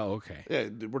 Oh, okay. Yeah,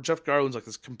 where Jeff Garland's like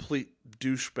this complete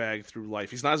douchebag through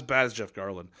life. He's not as bad as Jeff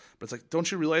Garland, but it's like, don't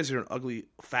you realize you're an ugly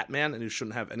fat man and you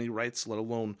shouldn't have any rights, let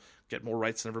alone get more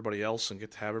rights than everybody else and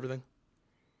get to have everything?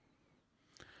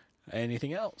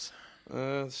 Anything else?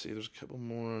 Let's see. There's a couple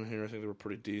more on here. I think they were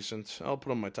pretty decent. I'll put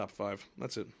them in my top 5.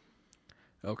 That's it.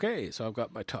 Okay, so I've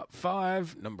got my top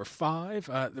 5. Number 5,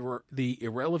 the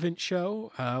Irrelevant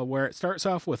Show, where it starts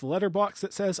off with a letterbox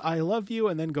that says "I love you"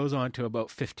 and then goes on to about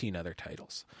 15 other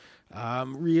titles.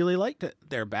 Really liked it.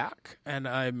 They're back, and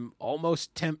I'm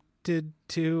almost tempted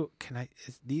to.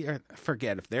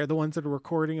 Forget if they're the ones that are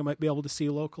recording. I might be able to see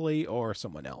locally or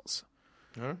someone else.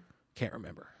 Huh? Can't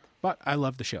remember, but I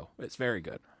love the show. It's very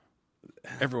good.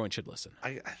 Everyone should listen.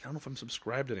 I don't know if I'm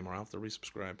subscribed anymore. I'll have to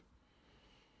resubscribe.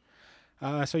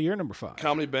 So you're number 5.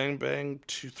 Comedy Bang Bang,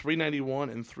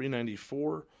 391 and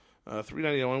 394.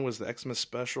 391 was the Xmas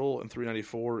special, and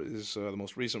 394 is the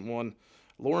most recent one.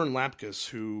 Lauren Lapkus,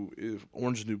 who is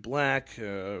Orange is the New Black,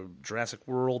 Jurassic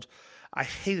World. I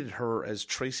hated her as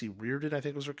Tracy Reardon, I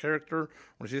think was her character.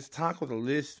 When she used to talk with a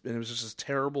lisp, and it was just this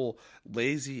terrible,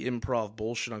 lazy improv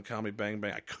bullshit on Comedy Bang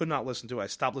Bang. I could not listen to it. I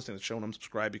stopped listening to the show and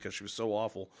unsubscribed because she was so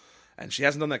awful. And she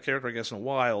hasn't done that character, I guess, in a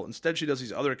while. Instead, she does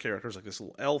these other characters, like this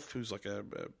little elf who's like a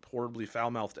horribly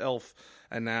foul-mouthed elf.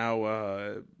 And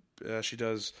now She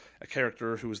does a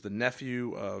character who is the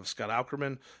nephew of Scott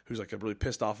Aukerman, who's like a really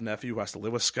pissed off nephew who has to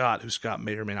live with Scott, who Scott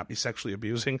may or may not be sexually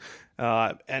abusing.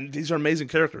 And these are amazing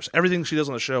characters. Everything she does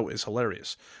on the show is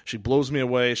hilarious. She blows me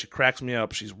away. She cracks me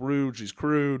up. She's rude. She's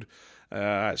crude.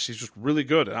 She's just really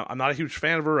good. I'm not a huge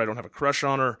fan of her. I don't have a crush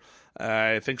on her.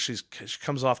 I think she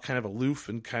comes off kind of aloof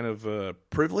and kind of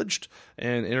privileged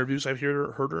in interviews I've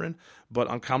heard her in. But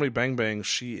on Comedy Bang Bang,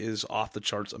 she is off the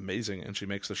charts amazing, and she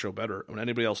makes the show better. When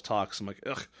anybody else talks, I'm like,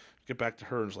 ugh, get back to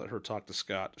her and just let her talk to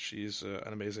Scott. She's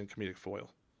an amazing comedic foil.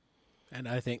 And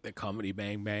I think that Comedy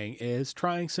Bang Bang is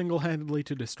trying single-handedly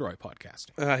to destroy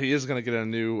podcasting. He is going to get a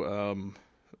new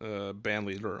band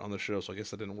leader on the show, so I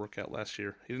guess that didn't work out last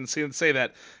year. He didn't say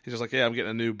that. He's just like, yeah, I'm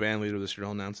getting a new band leader this year.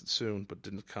 I'll announce it soon, but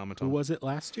didn't comment on it. Who was it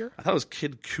last year? I thought it was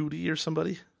Kid Cudi or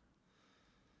somebody.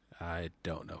 I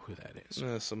don't know who that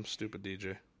is. Some stupid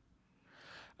DJ.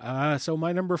 So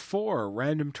my number 4,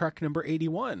 Random Trek number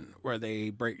 81, where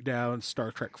they break down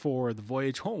Star Trek IV, The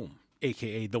Voyage Home,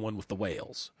 a.k.a. the one with the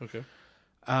whales. Okay.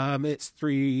 It's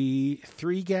three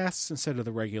guests instead of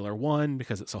the regular one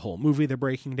because it's a whole movie they're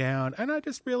breaking down, and I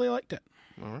just really liked it.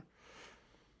 All right.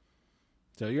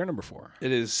 So you're number 4.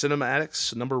 It is Cinema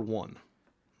Addicts number 1.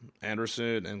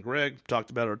 Anderson and Greg talked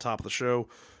about it at the top of the show.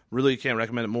 Really can't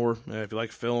recommend it more. If you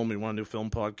like film, you want a new film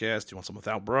podcast, you want something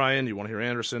without Brian, you want to hear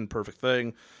Anderson, perfect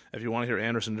thing. If you want to hear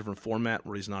Anderson in a different format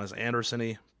where he's not as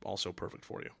Anderson-y, also perfect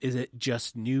for you. Is it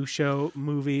just new show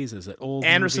movies? Is it old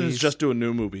Anderson's movies? just doing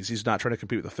new movies. He's not trying to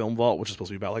compete with the Film Vault, which is supposed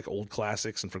to be about like old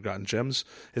classics and forgotten gems.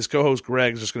 His co-host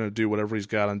Greg's just going to do whatever he's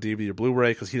got on DVD or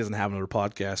Blu-ray because he doesn't have another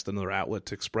podcast, another outlet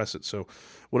to express it. So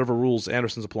whatever rules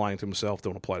Anderson's applying to himself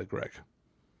don't apply to Greg.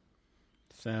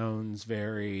 Sounds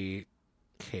very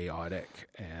chaotic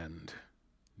and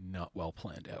not well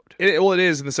planned out. Well, it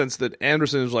is in the sense that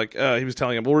Anderson was like, he was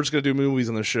telling him, well, we're just going to do movies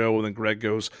on the show. And then Greg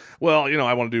goes, well,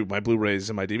 I want to do my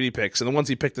Blu-rays and my DVD picks. And the ones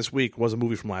he picked this week was a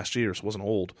movie from last year, so it wasn't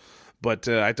old. But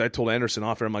I told Anderson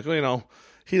off there, I'm like, well,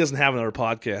 he doesn't have another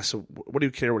podcast, so what do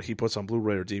you care what he puts on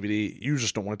Blu-ray or DVD? You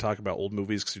just don't want to talk about old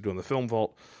movies because you're doing the Film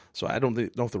Vault. So I don't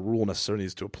know if the rule necessarily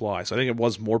needs to apply. So I think it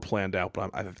was more planned out,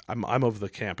 but I'm of the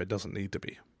camp. It doesn't need to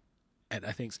be. And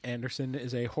I think Anderson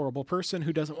is a horrible person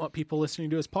who doesn't want people listening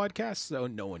to his podcast, so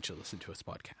no one should listen to his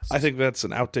podcast. I think that's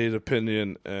an outdated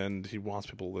opinion, and he wants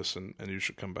people to listen, and you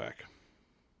should come back.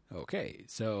 Okay,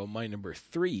 so my number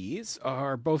 3s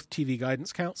are both TV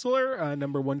guidance counselor.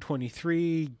 Number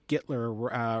 123,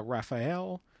 Gittler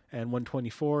Raphael, and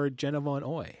 124, Jenna Von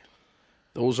Oy.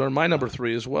 Those are my number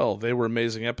 3 as well. They were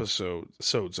amazing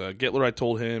episodes. Gittler, I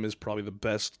told him, is probably the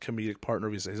best comedic partner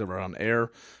he's ever on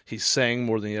air. He sang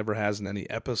more than he ever has in any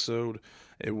episode.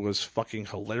 It was fucking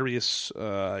hilarious.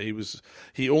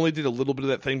 He only did a little bit of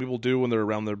that thing people do when they're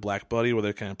around their black buddy, where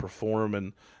they kind of perform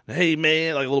and hey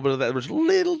man, like a little bit of that. There was a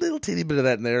little teeny bit of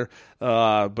that in there,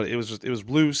 but it was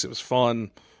loose. It was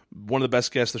fun. One of the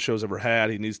best guests the show's ever had.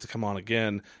 He needs to come on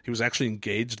again. He was actually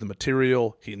engaged in the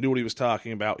material. He knew what he was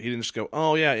talking about. He didn't just go,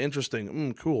 oh, yeah,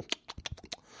 interesting, cool.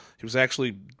 He was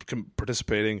actually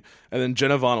participating. And then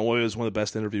Jenna Von Oy is one of the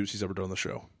best interviews he's ever done on the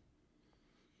show.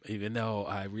 Even though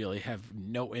I really have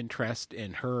no interest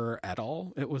in her at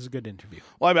all, it was a good interview.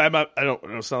 Well, I don't.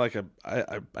 It's not like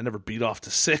I never beat off to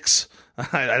 6.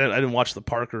 I didn't watch the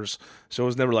Parkers, so it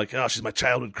was never like, oh, she's my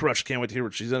childhood crush. Can't wait to hear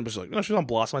what she's in. But she's like, no, she's on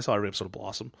Blossom. I saw every episode of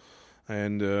Blossom,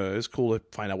 and it's cool to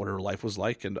find out what her life was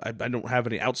like. And I don't have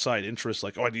any outside interest,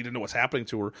 like, oh, I need to know what's happening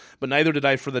to her. But neither did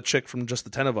I for the chick from Just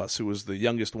the 10 of Us, who was the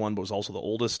youngest one, but was also the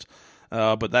oldest.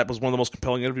 But that was one of the most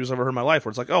compelling interviews I've ever heard in my life,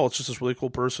 where it's like, oh, it's just this really cool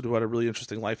person who had a really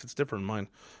interesting life that's different than mine.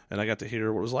 And I got to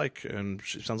hear what it was like, and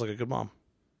she sounds like a good mom.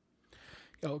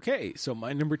 Okay, so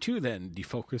my number 2 then,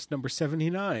 Defocus number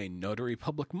 79, Notary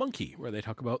Public Monkey, where they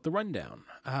talk about the rundown.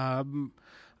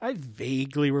 I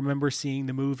vaguely remember seeing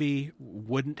the movie.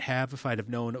 Wouldn't have if I'd have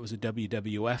known it was a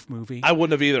WWF movie. I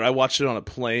wouldn't have either. I watched it on a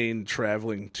plane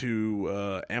traveling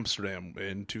to Amsterdam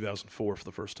in 2004 for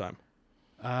the first time.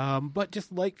 But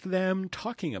just like them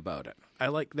talking about it. I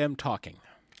like them talking.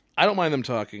 I don't mind them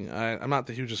talking. I'm not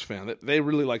the hugest fan. They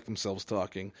really like themselves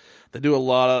talking. They do a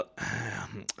lot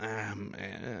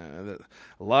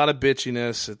of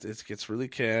bitchiness. It gets really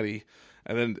catty.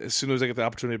 And then as soon as they get the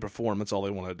opportunity to perform, that's all they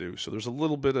want to do. So there's a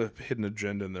little bit of hidden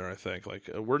agenda in there, I think. Like,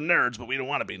 we're nerds, but we don't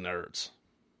want to be nerds.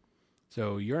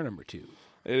 So you're number 2.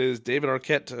 It is David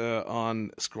Arquette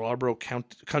on Scarborough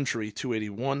Country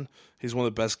 281. He's one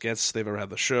of the best guests they've ever had on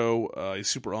the show. He's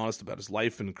super honest about his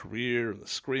life and career and the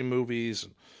Scream movies.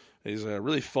 And he's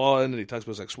really fun, and he talks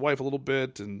about his ex-wife a little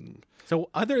bit. And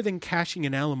so other than cashing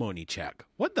an alimony check,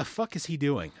 What the fuck is he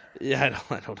doing? Yeah,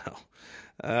 I don't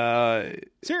know.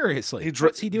 Seriously,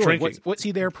 what's he doing? What's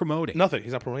he there promoting? Nothing.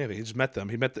 He's not promoting anything. He just met them.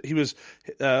 He was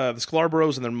the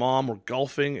Scalabros and their mom were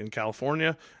golfing in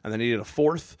California, and they needed a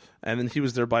fourth. And then he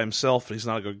was there by himself. And he's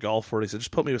not a good golfer. He said,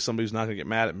 "Just put me with somebody who's not going to get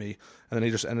mad at me." And then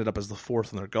he just ended up as the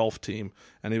fourth on their golf team.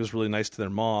 And he was really nice to their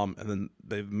mom. And then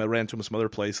they ran into him some other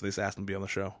place, and they just asked him to be on the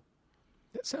show.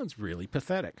 That sounds really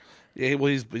pathetic. Yeah,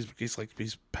 well, he's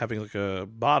having like a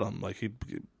bottom. Like he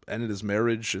ended his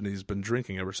marriage, and he's been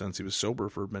drinking ever since. He was sober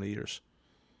for many years.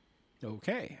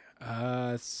 Okay,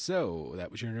 so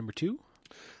that was your number 2?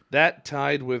 That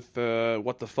tied with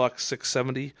What the Fuck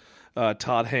 670,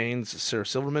 Todd Haynes, Sarah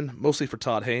Silverman, mostly for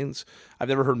Todd Haynes. I've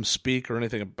never heard him speak or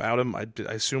anything about him. I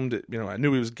assumed it, I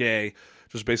knew he was gay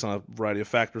just based on a variety of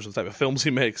factors, the type of films he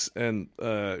makes, and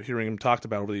hearing him talked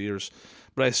about over the years.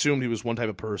 But I assumed he was one type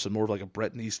of person, more of like a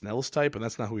Bret Easton Ellis type, and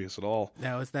that's not who he is at all.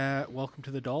 Now, is that Welcome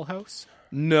to the Dollhouse?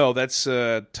 No, that's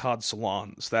Todd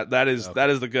Solondz. That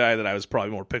is the guy that I was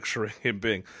probably more picturing him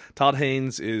being. Todd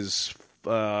Haynes is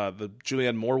the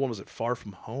Julianne Moore one. Was it Far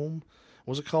From Home?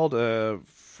 What was it called?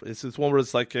 It's one where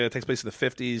it's like it takes place in the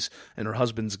 50s, and her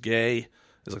husband's gay.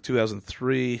 It's like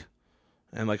 2003.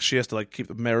 And, like, she has to, like, keep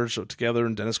the marriage together,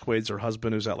 and Dennis Quaid's her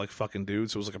husband who's out, like, fucking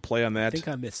dudes. So it was, like, a play on that. I think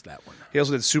I missed that one. He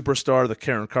also did Superstar, the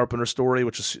Karen Carpenter story,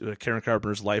 which is Karen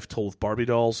Carpenter's life told with Barbie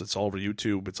dolls. It's all over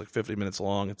YouTube. It's, like, 50 minutes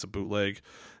long. It's a bootleg.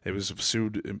 It was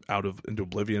sued into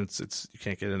oblivion. It's you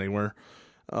can't get it anywhere.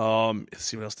 Let's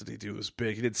see, what else did he do? It was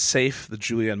big. He did Safe, the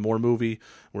Julianne Moore movie,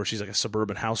 where she's like a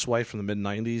suburban housewife from the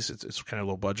mid-90s. It's kind of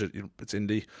low budget. It's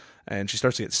indie. And she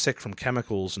starts to get sick from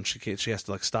chemicals, and she has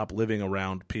to like stop living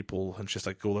around people, and she has to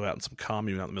like go live out in some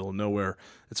commune out in the middle of nowhere.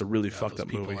 It's a really fucked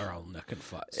up movie. People are all neck and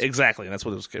fuzz. Exactly, and that's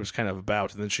what it was kind of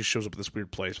about. And then she shows up at this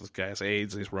weird place with this guy has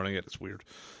AIDS, and he's running it. It's weird.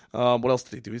 What else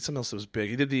did he do? He did something else that was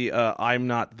big. He did the I'm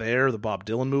Not There, the Bob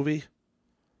Dylan movie.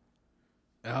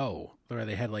 Oh, where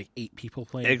they had like 8 people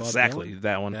playing. Exactly, Bob Dylan?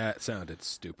 that one. That sounded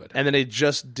stupid. And then I think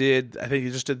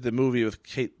he just did the movie with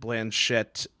Cate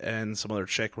Blanchett and some other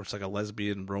chick where it's like a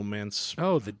lesbian romance.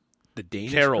 Oh, the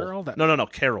Danish Carol. girl? No,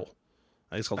 Carol.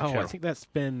 I think it's called Carol. I think that's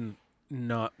been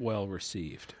not well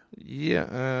received.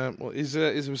 Yeah, well,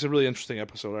 it was a really interesting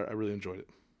episode. I really enjoyed it.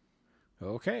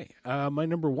 Okay. My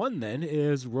number 1 then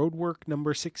is Roadwork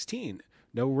number 16.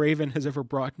 No raven has ever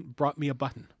brought me a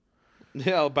button.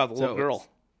 Yeah, about the little girl.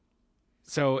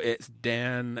 So it's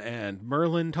Dan and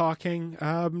Merlin talking,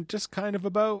 just kind of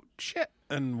about shit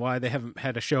and why they haven't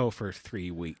had a show for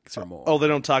 3 weeks or more. Oh, they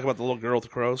don't talk about the little girl with the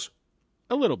crows?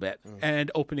 A little bit.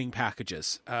 And opening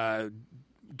packages.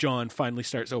 John finally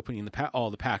starts opening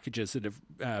all the packages that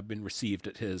have been received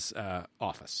at his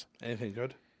office. Anything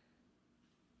good?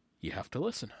 You have to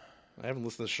listen. I haven't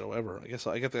listened to this show ever. I guess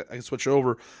I can switch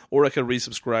over, or I could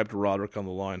resubscribe to Roderick on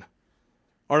the line.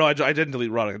 Or no, I didn't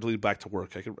delete Roderick. I deleted Back to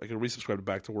Work. I could resubscribe to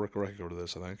Back to Work, or I could go to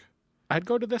this, I think. I'd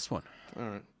go to this one. All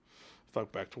right.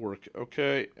 Fuck Back to Work.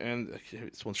 Okay, and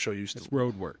this one's show you still. It's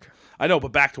Road Work. I know,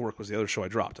 but Back to Work was the other show I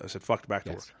dropped. I said fuck Back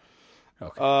to Work.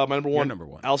 Okay. My number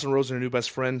one. Alison Rose and her new best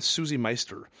friend, Susie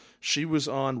Meister. She was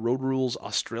on Road Rules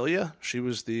Australia. She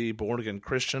was the born-again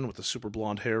Christian with the super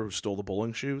blonde hair who stole the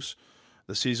bowling shoes.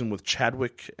 The season with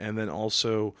Chadwick, and then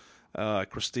also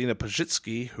Christina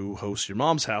Pajitsky, who hosts Your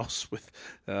Mom's House with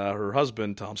her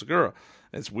husband, Tom Segura.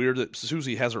 It's weird that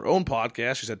Susie has her own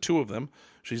podcast. She's had 2 of them.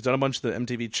 She's done a bunch of the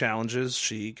MTV challenges.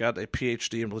 She got a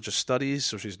PhD in religious studies,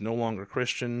 so she's no longer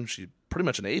Christian. She's pretty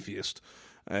much an atheist.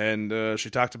 And she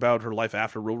talked about her life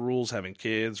after Road Rules, having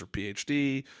kids, her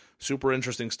PhD, super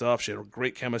interesting stuff. She had a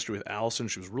great chemistry with Allison.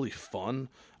 She was really fun.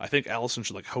 I think Allison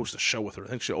should host a show with her. I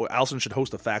think Allison should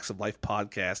host a Facts of Life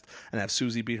podcast and have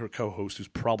Susie be her co-host, who's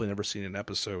probably never seen an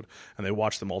episode, and they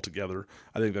watch them all together.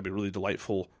 I think that'd be really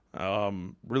delightful.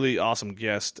 Really awesome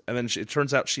guest. And then it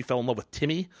turns out she fell in love with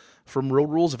Timmy from Road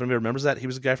Rules. If anybody remembers that, he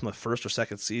was a guy from the 1st or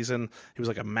 2nd season. He was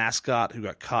like a mascot who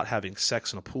got caught having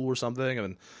sex in a pool or something, and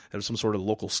then there was some sort of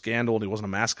local scandal, and he wasn't a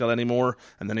mascot anymore.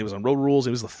 And then he was on Road Rules.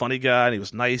 He was the funny guy, and he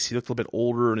was nice. He looked a little bit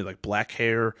older, and he had black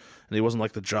hair, and he wasn't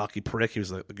like the jockey prick. He was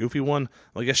the goofy one.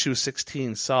 Well, I guess she was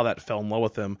 16, saw that, fell in love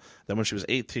with him. Then when she was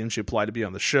 18, she applied to be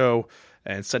on the show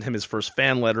and sent him his first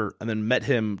fan letter, and then met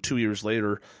him 2 years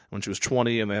later when she was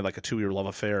 20, and they had a 2-year love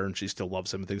affair, and she still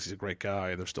loves him and thinks he's a great guy,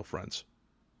 and they're still friends.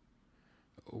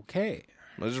 Okay.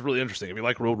 It's just really interesting. If you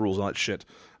like Road Rules and all that shit,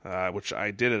 which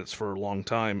I did it for a long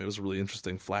time, it was a really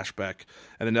interesting flashback.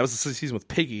 And then that was the season with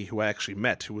Piggy, who I actually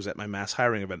met, who was at my mass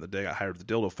hiring event the day I got hired at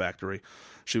the Dildo Factory.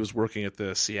 She was working at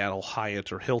the Seattle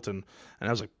Hyatt or Hilton, and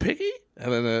I was like, Piggy?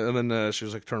 And then she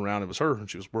was turned around, and it was her, and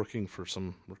she was working for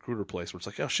some recruiter place where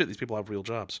it's oh shit, these people have real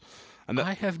jobs. And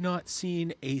I have not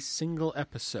seen a single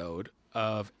episode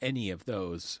of any of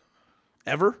those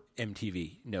Ever?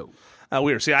 MTV. No.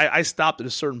 Weird. See, I stopped at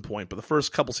a certain point, but the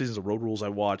first couple seasons of Road Rules I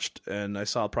watched, and I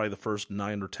saw probably the first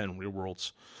 9 or 10 Real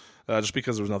Worlds, just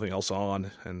because there was nothing else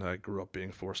on, and I grew up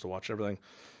being forced to watch everything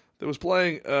that was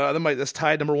playing. Then that's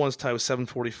tied. Number one is tied with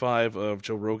 745 of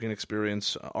Joe Rogan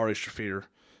Experience. Ari Shaffir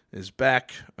is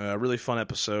back. Really fun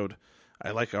episode.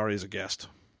 I like Ari as a guest.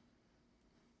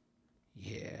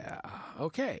 Yeah.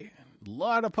 Okay. A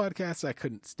lot of podcasts I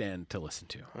couldn't stand to listen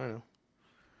to. I know.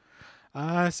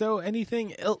 So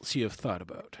anything else you've thought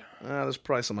about? There's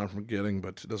probably some I'm forgetting,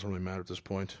 but it doesn't really matter at this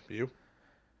point. You?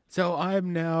 So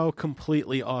I'm now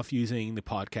completely off using the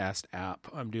podcast app.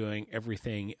 I'm doing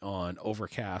everything on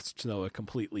Overcast, so a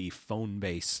completely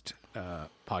phone-based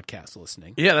podcast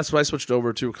listening. Yeah, that's what I switched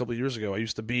over to a couple of years ago. I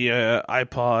used to be a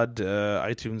iPod,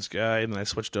 iTunes guy, and then I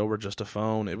switched over just to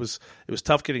phone. It was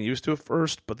tough getting used to it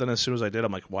first, but then as soon as I did,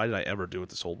 I'm like, why did I ever do it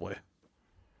this old way?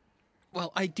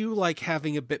 Well, I do like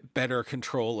having a bit better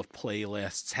control of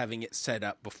playlists, having it set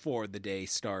up before the day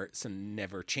starts and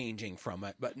never changing from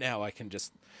it. But now I can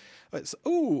just,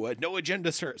 No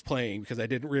Agenda starts playing because I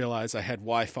didn't realize I had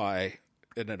Wi-Fi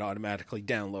and it automatically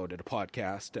downloaded a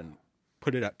podcast and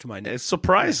put it up to my next. It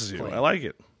surprises you. I like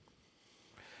it.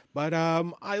 But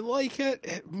I like it.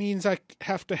 It means I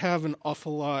have to have an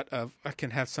awful lot of, I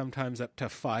can have sometimes up to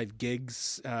 5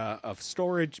 gigs of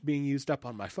storage being used up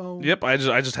on my phone. Yep, I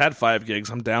just had 5 gigs.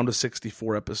 I'm down to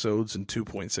 64 episodes and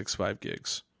 2.65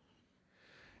 gigs.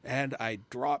 And I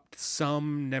dropped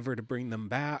some, never to bring them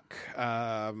back.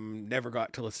 Never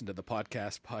got to listen to the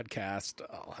podcast.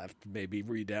 I'll have to maybe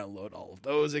re-download all of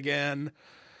those again.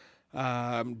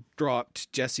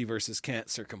 Dropped Jesse versus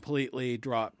Cancer completely.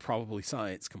 Dropped Probably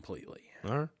Science completely.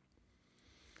 All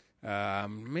right.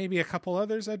 Maybe a couple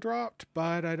others I dropped,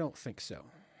 but I don't think so.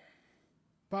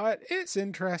 But it's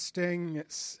interesting.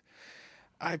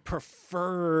 I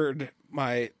preferred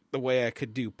the way I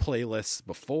could do playlists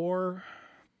before,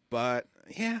 but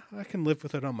yeah, I can live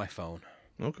with it on my phone.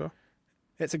 Okay.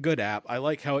 It's a good app. I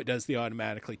like how it does the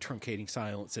automatically truncating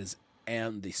silences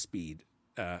and the speed.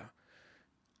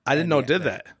 I didn't know it did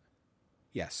that.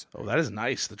 Yes. Oh, that is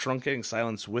nice. The truncating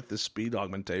silence with the speed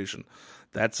augmentation.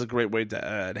 That's a great way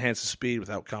to enhance the speed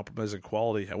without compromising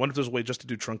quality. I wonder if there's a way just to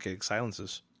do truncating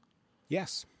silences.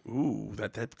 Yes. Ooh,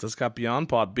 that just got Beyond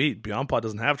Pod beat. Beyond Pod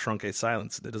doesn't have truncate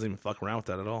silence. It doesn't even fuck around with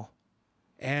that at all.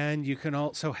 And you can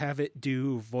also have it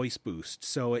do voice boost.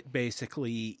 So it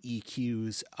basically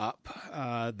EQs up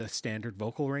the standard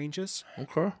vocal ranges.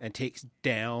 Okay. And takes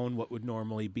down what would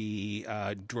normally be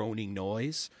droning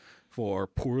noise for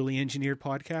poorly engineered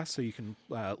podcasts. So you can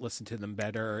listen to them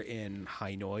better in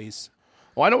high noise.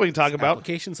 Well, I know what we can talk about.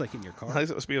 Applications like in your car.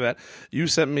 Speaking of that, you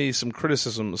sent me some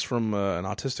criticisms from an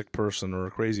autistic person or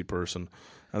a crazy person.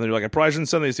 And then you're like, I probably shouldn't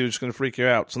send these to you, it's going to freak you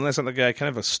out. So then I sent the guy kind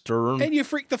of a stern... And you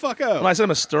freaked the fuck out. Well, I sent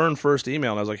him a stern first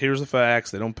email, and I was like, here's the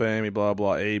facts, they don't pay me, blah,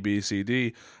 blah, A, B, C, D.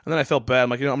 And then I felt bad. I'm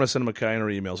like, I'm going to send him a kinder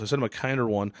email. So I sent him a kinder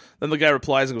one. Then the guy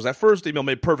replies and goes, that first email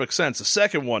made perfect sense. The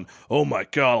second one, oh my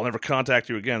God, I'll never contact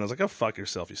you again. I was like, oh, fuck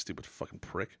yourself, you stupid fucking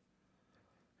prick.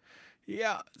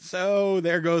 Yeah, so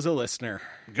there goes a listener.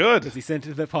 Good. Because he sent it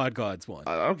to the Podgodz one.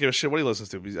 I don't give a shit what he listens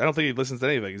to. I don't think he listens to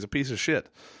anything. He's a piece of shit.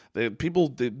 People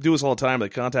do this all the time. They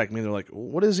contact me and they're like,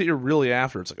 what is it you're really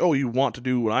after? It's like, oh, you want to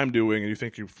do what I'm doing and you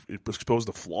think you've exposed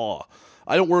a flaw.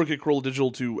 I don't work at Corolla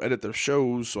Digital to edit their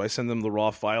shows, so I send them the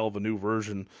raw file of a new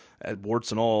version at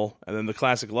warts and all. And then the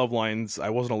classic love lines,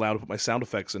 I wasn't allowed to put my sound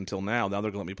effects until now. Now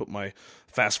they're going to let me put my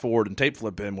fast forward and tape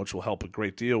flip in, which will help a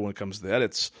great deal when it comes to the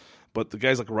edits. But the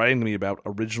guy's like writing to me about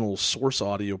original source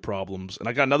audio problems. And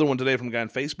I got another one today from a guy on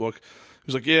Facebook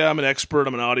who's like, yeah, I'm an expert.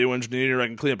 I'm an audio engineer. I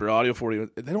can clean up your audio for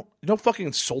you. You know how fucking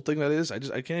insulting that is? I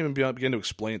can't even begin to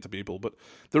explain it to people. But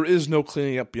there is no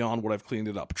cleaning up beyond what I've cleaned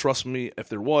it up. Trust me, if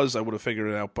there was, I would have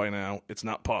figured it out by now. It's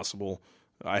not possible.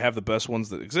 I have the best ones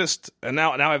that exist. And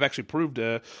now I've actually proved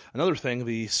another thing.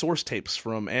 The source tapes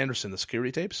from Anderson, the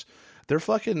security tapes, they're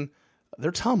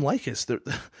Tom Leykis.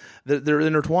 They're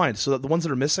intertwined. So that the ones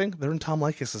that are missing, they're in Tom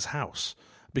Leykis' house.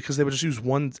 Because they would just use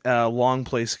one long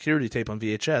play security tape on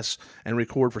VHS and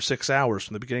record for 6 hours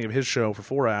from the beginning of his show for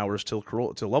 4 hours till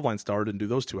Loveline started and do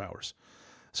those 2 hours.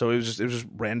 So it just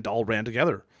all ran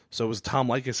together. So it was Tom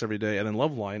Leykis every day and then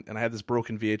Loveline, and I had this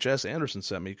broken VHS Anderson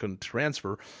sent me, couldn't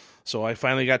transfer. So I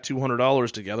finally got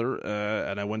 $200 together,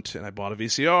 and I went and I bought a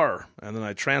VCR, and then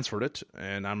I transferred it,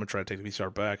 and I'm gonna try to take the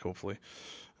VCR back, hopefully.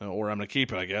 Or I'm going to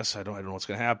keep it, I guess. I don't know what's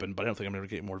going to happen, but I don't think I'm going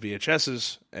to get more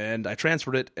VHSs. And I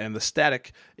transferred it, and the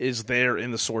static is there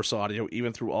in the source audio.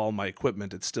 Even through all my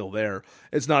equipment, it's still there.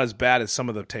 It's not as bad as some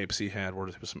of the tapes he had, where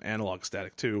there was some analog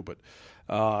static too.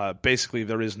 But basically,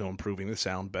 there is no improving the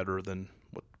sound better than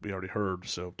what we already heard,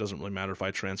 so it doesn't really matter if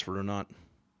I transfer or not.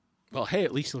 Well, hey,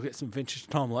 at least you'll get some vintage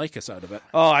Tom Likas out of it.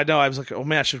 Oh, I know. I was like, oh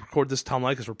man, I should record this Tom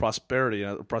Likas for posterity.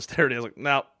 Posterity. I was like,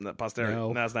 no, not posterity.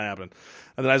 No, it's not happening.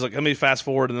 And then I was like, let me fast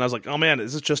forward. And then I was like, oh man,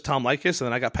 is this just Tom Likas? And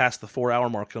then I got past the 4-hour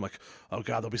mark, and I'm like, oh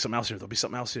god, there'll be something else here. There'll be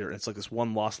something else here. And it's like this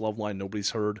one lost love line nobody's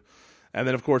heard. And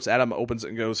then of course Adam opens it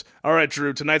and goes, all right,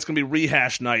 Drew, tonight's gonna be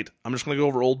rehash night. I'm just gonna go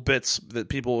over old bits that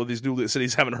people of these new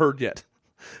cities haven't heard yet.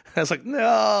 I was like,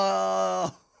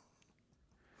 no.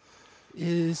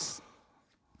 Is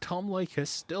Tom Likas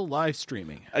still live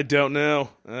streaming? I don't know,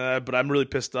 but I'm really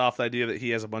pissed off the idea that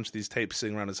he has a bunch of these tapes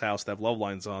sitting around his house that have love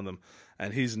lines on them,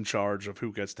 and he's in charge of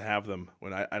who gets to have them.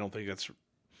 When I don't think that's,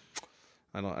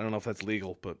 I don't know if that's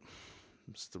legal, but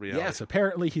it's the reality. Yes,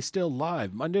 apparently he's still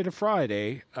live Monday to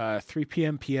Friday, 3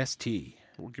 p.m. PST.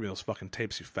 Well, give me those fucking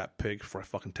tapes, you fat pig, before I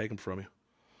fucking take them from you.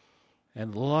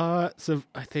 And lots of,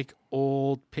 I think,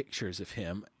 old pictures of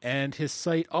him, and his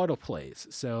site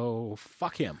autoplays, so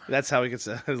fuck him. That's how he gets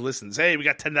listens. Hey, we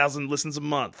got 10,000 listens a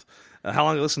month. How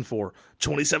long do you listen for?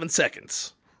 27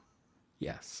 seconds.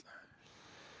 Yes.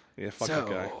 Yeah, fuck that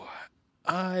guy.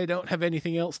 I don't have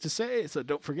anything else to say, so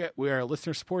don't forget we are a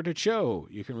listener-supported show.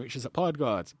 You can reach us at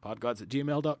Podgodz,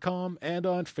 podgodz@gmail.com, and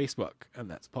on Facebook, and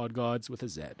that's Podgodz with a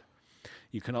Z.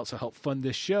 You can also help fund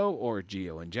this show, or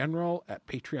Geo in general, at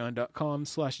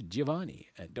patreon.com/Giovanni.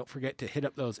 And don't forget to hit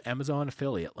up those Amazon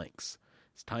affiliate links.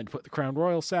 It's time to put the Crown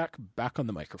Royal sack back on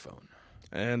the microphone.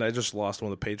 And I just lost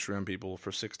one of the Patreon people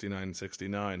for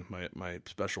 $69.69, my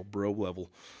special bro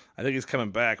level. I think he's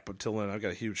coming back, but till then I've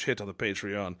got a huge hit on the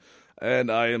Patreon.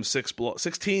 And I am 16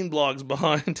 blogs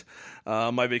behind.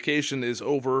 My vacation is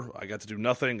over. I got to do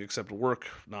nothing except work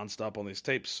nonstop on these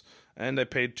tapes. And I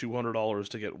paid $200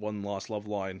 to get one Lost Love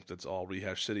Line that's all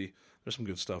Rehash City. There's some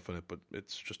good stuff in it, but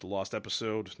it's just a lost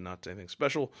episode, not anything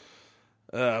special.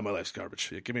 My life's garbage.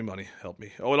 Yeah, give me money. Help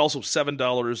me. Oh, and also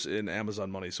 $7 in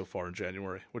Amazon money so far in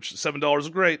January, which $7 is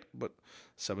great, but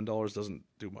 $7 doesn't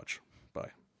do much. Bye.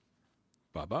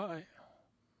 Bye-bye.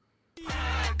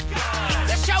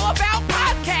 The show about